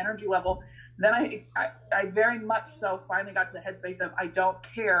to that energy level, then I very much so finally got to the headspace of I don't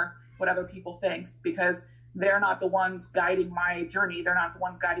care what other people think, because they're not the ones guiding my journey. They're not the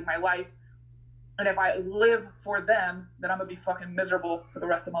ones guiding my life. And if I live for them, then I'm going to be fucking miserable for the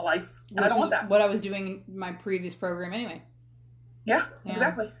rest of my life. And I don't want that. What I was doing in my previous program anyway. Yeah.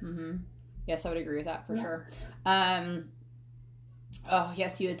 Exactly. Mm-hmm. Yes, I would agree with that for sure. Oh,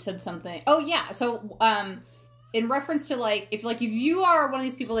 yes, you had said something. Oh, yeah. So, in reference to if you are one of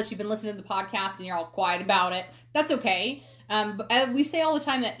these people that you've been listening to the podcast and you're all quiet about it, that's okay. But we say all the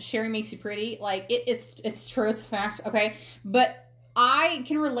time that sharing makes you pretty. Like, it's true, it's a fact, okay? But I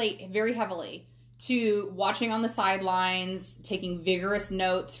can relate very heavily to watching on the sidelines, taking vigorous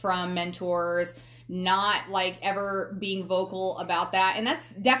notes from mentors, not ever being vocal about that. And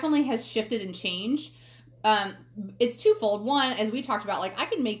that's definitely has shifted and changed. It's twofold. One, as we talked about, I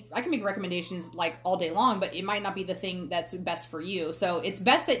can make recommendations all day long, but it might not be the thing that's best for you. So it's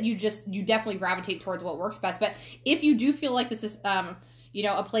best that you definitely gravitate towards what works best. But if you do feel like this is,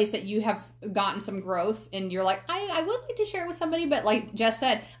 a place that you have gotten some growth and you're I would like to share it with somebody, but like Jess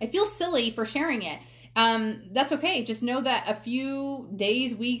said, I feel silly for sharing it. That's okay. Just know that a few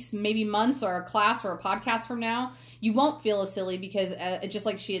days, weeks, maybe months, or a class or a podcast from now, you won't feel as silly because just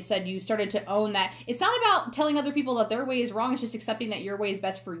like she had said, you started to own that. It's not about telling other people that their way is wrong. It's just accepting that your way is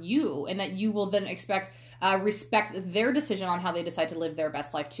best for you and that you will then expect respect their decision on how they decide to live their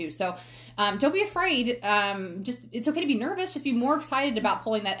best life too. So don't be afraid. It's okay to be nervous. Just be more excited about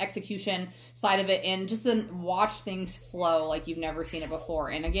pulling that execution side of it, and just then watch things flow like you've never seen it before.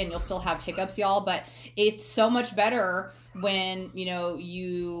 And again, you'll still have hiccups, y'all, but it's so much better when,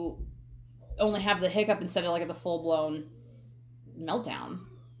 you only have the hiccup instead of like the full-blown meltdown.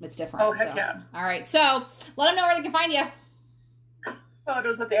 It's different. Oh, heck yeah. All right. So let them know where they can find you.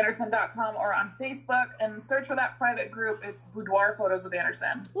 Photos with Anderson.com or on Facebook, and search for that private group. It's Boudoir Photos with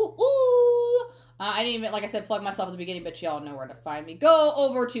Anderson. Ooh. I didn't even, like I said, plug myself at the beginning, but y'all know where to find me. Go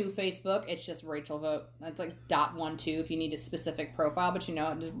over to Facebook. It's just Rachel Vote. That's like .12 if you need a specific profile, but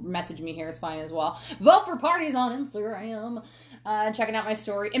just message me here is fine as well. Vote for Parties on Instagram. Checking out my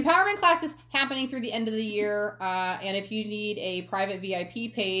story. Empowerment classes happening through the end of the year. And if you need a private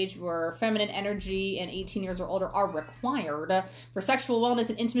VIP page where feminine energy and 18 years or older are required for sexual wellness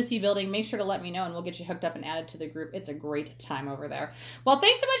and intimacy building, make sure to let me know and we'll get you hooked up and added to the group. It's a great time over there. Well,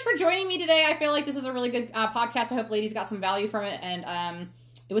 thanks so much for joining me today. I feel like this is a really good podcast. I hope ladies got some value from it, and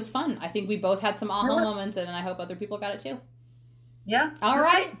it was fun. I think we both had some aha moments, and I hope other people got it too. Yeah. All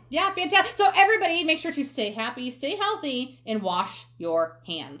right. Great. Yeah, fantastic. So everybody, make sure to stay happy, stay healthy, and wash your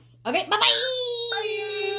hands. Okay, bye-bye.